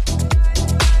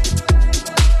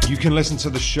 You can listen to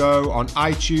the show on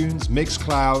iTunes,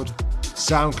 Mixcloud,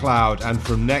 SoundCloud, and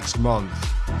from next month,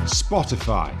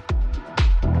 Spotify.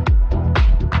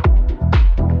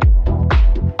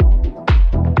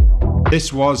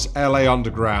 This was LA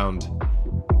Underground.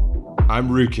 I'm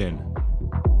Rukin.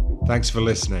 Thanks for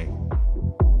listening.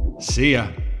 See ya.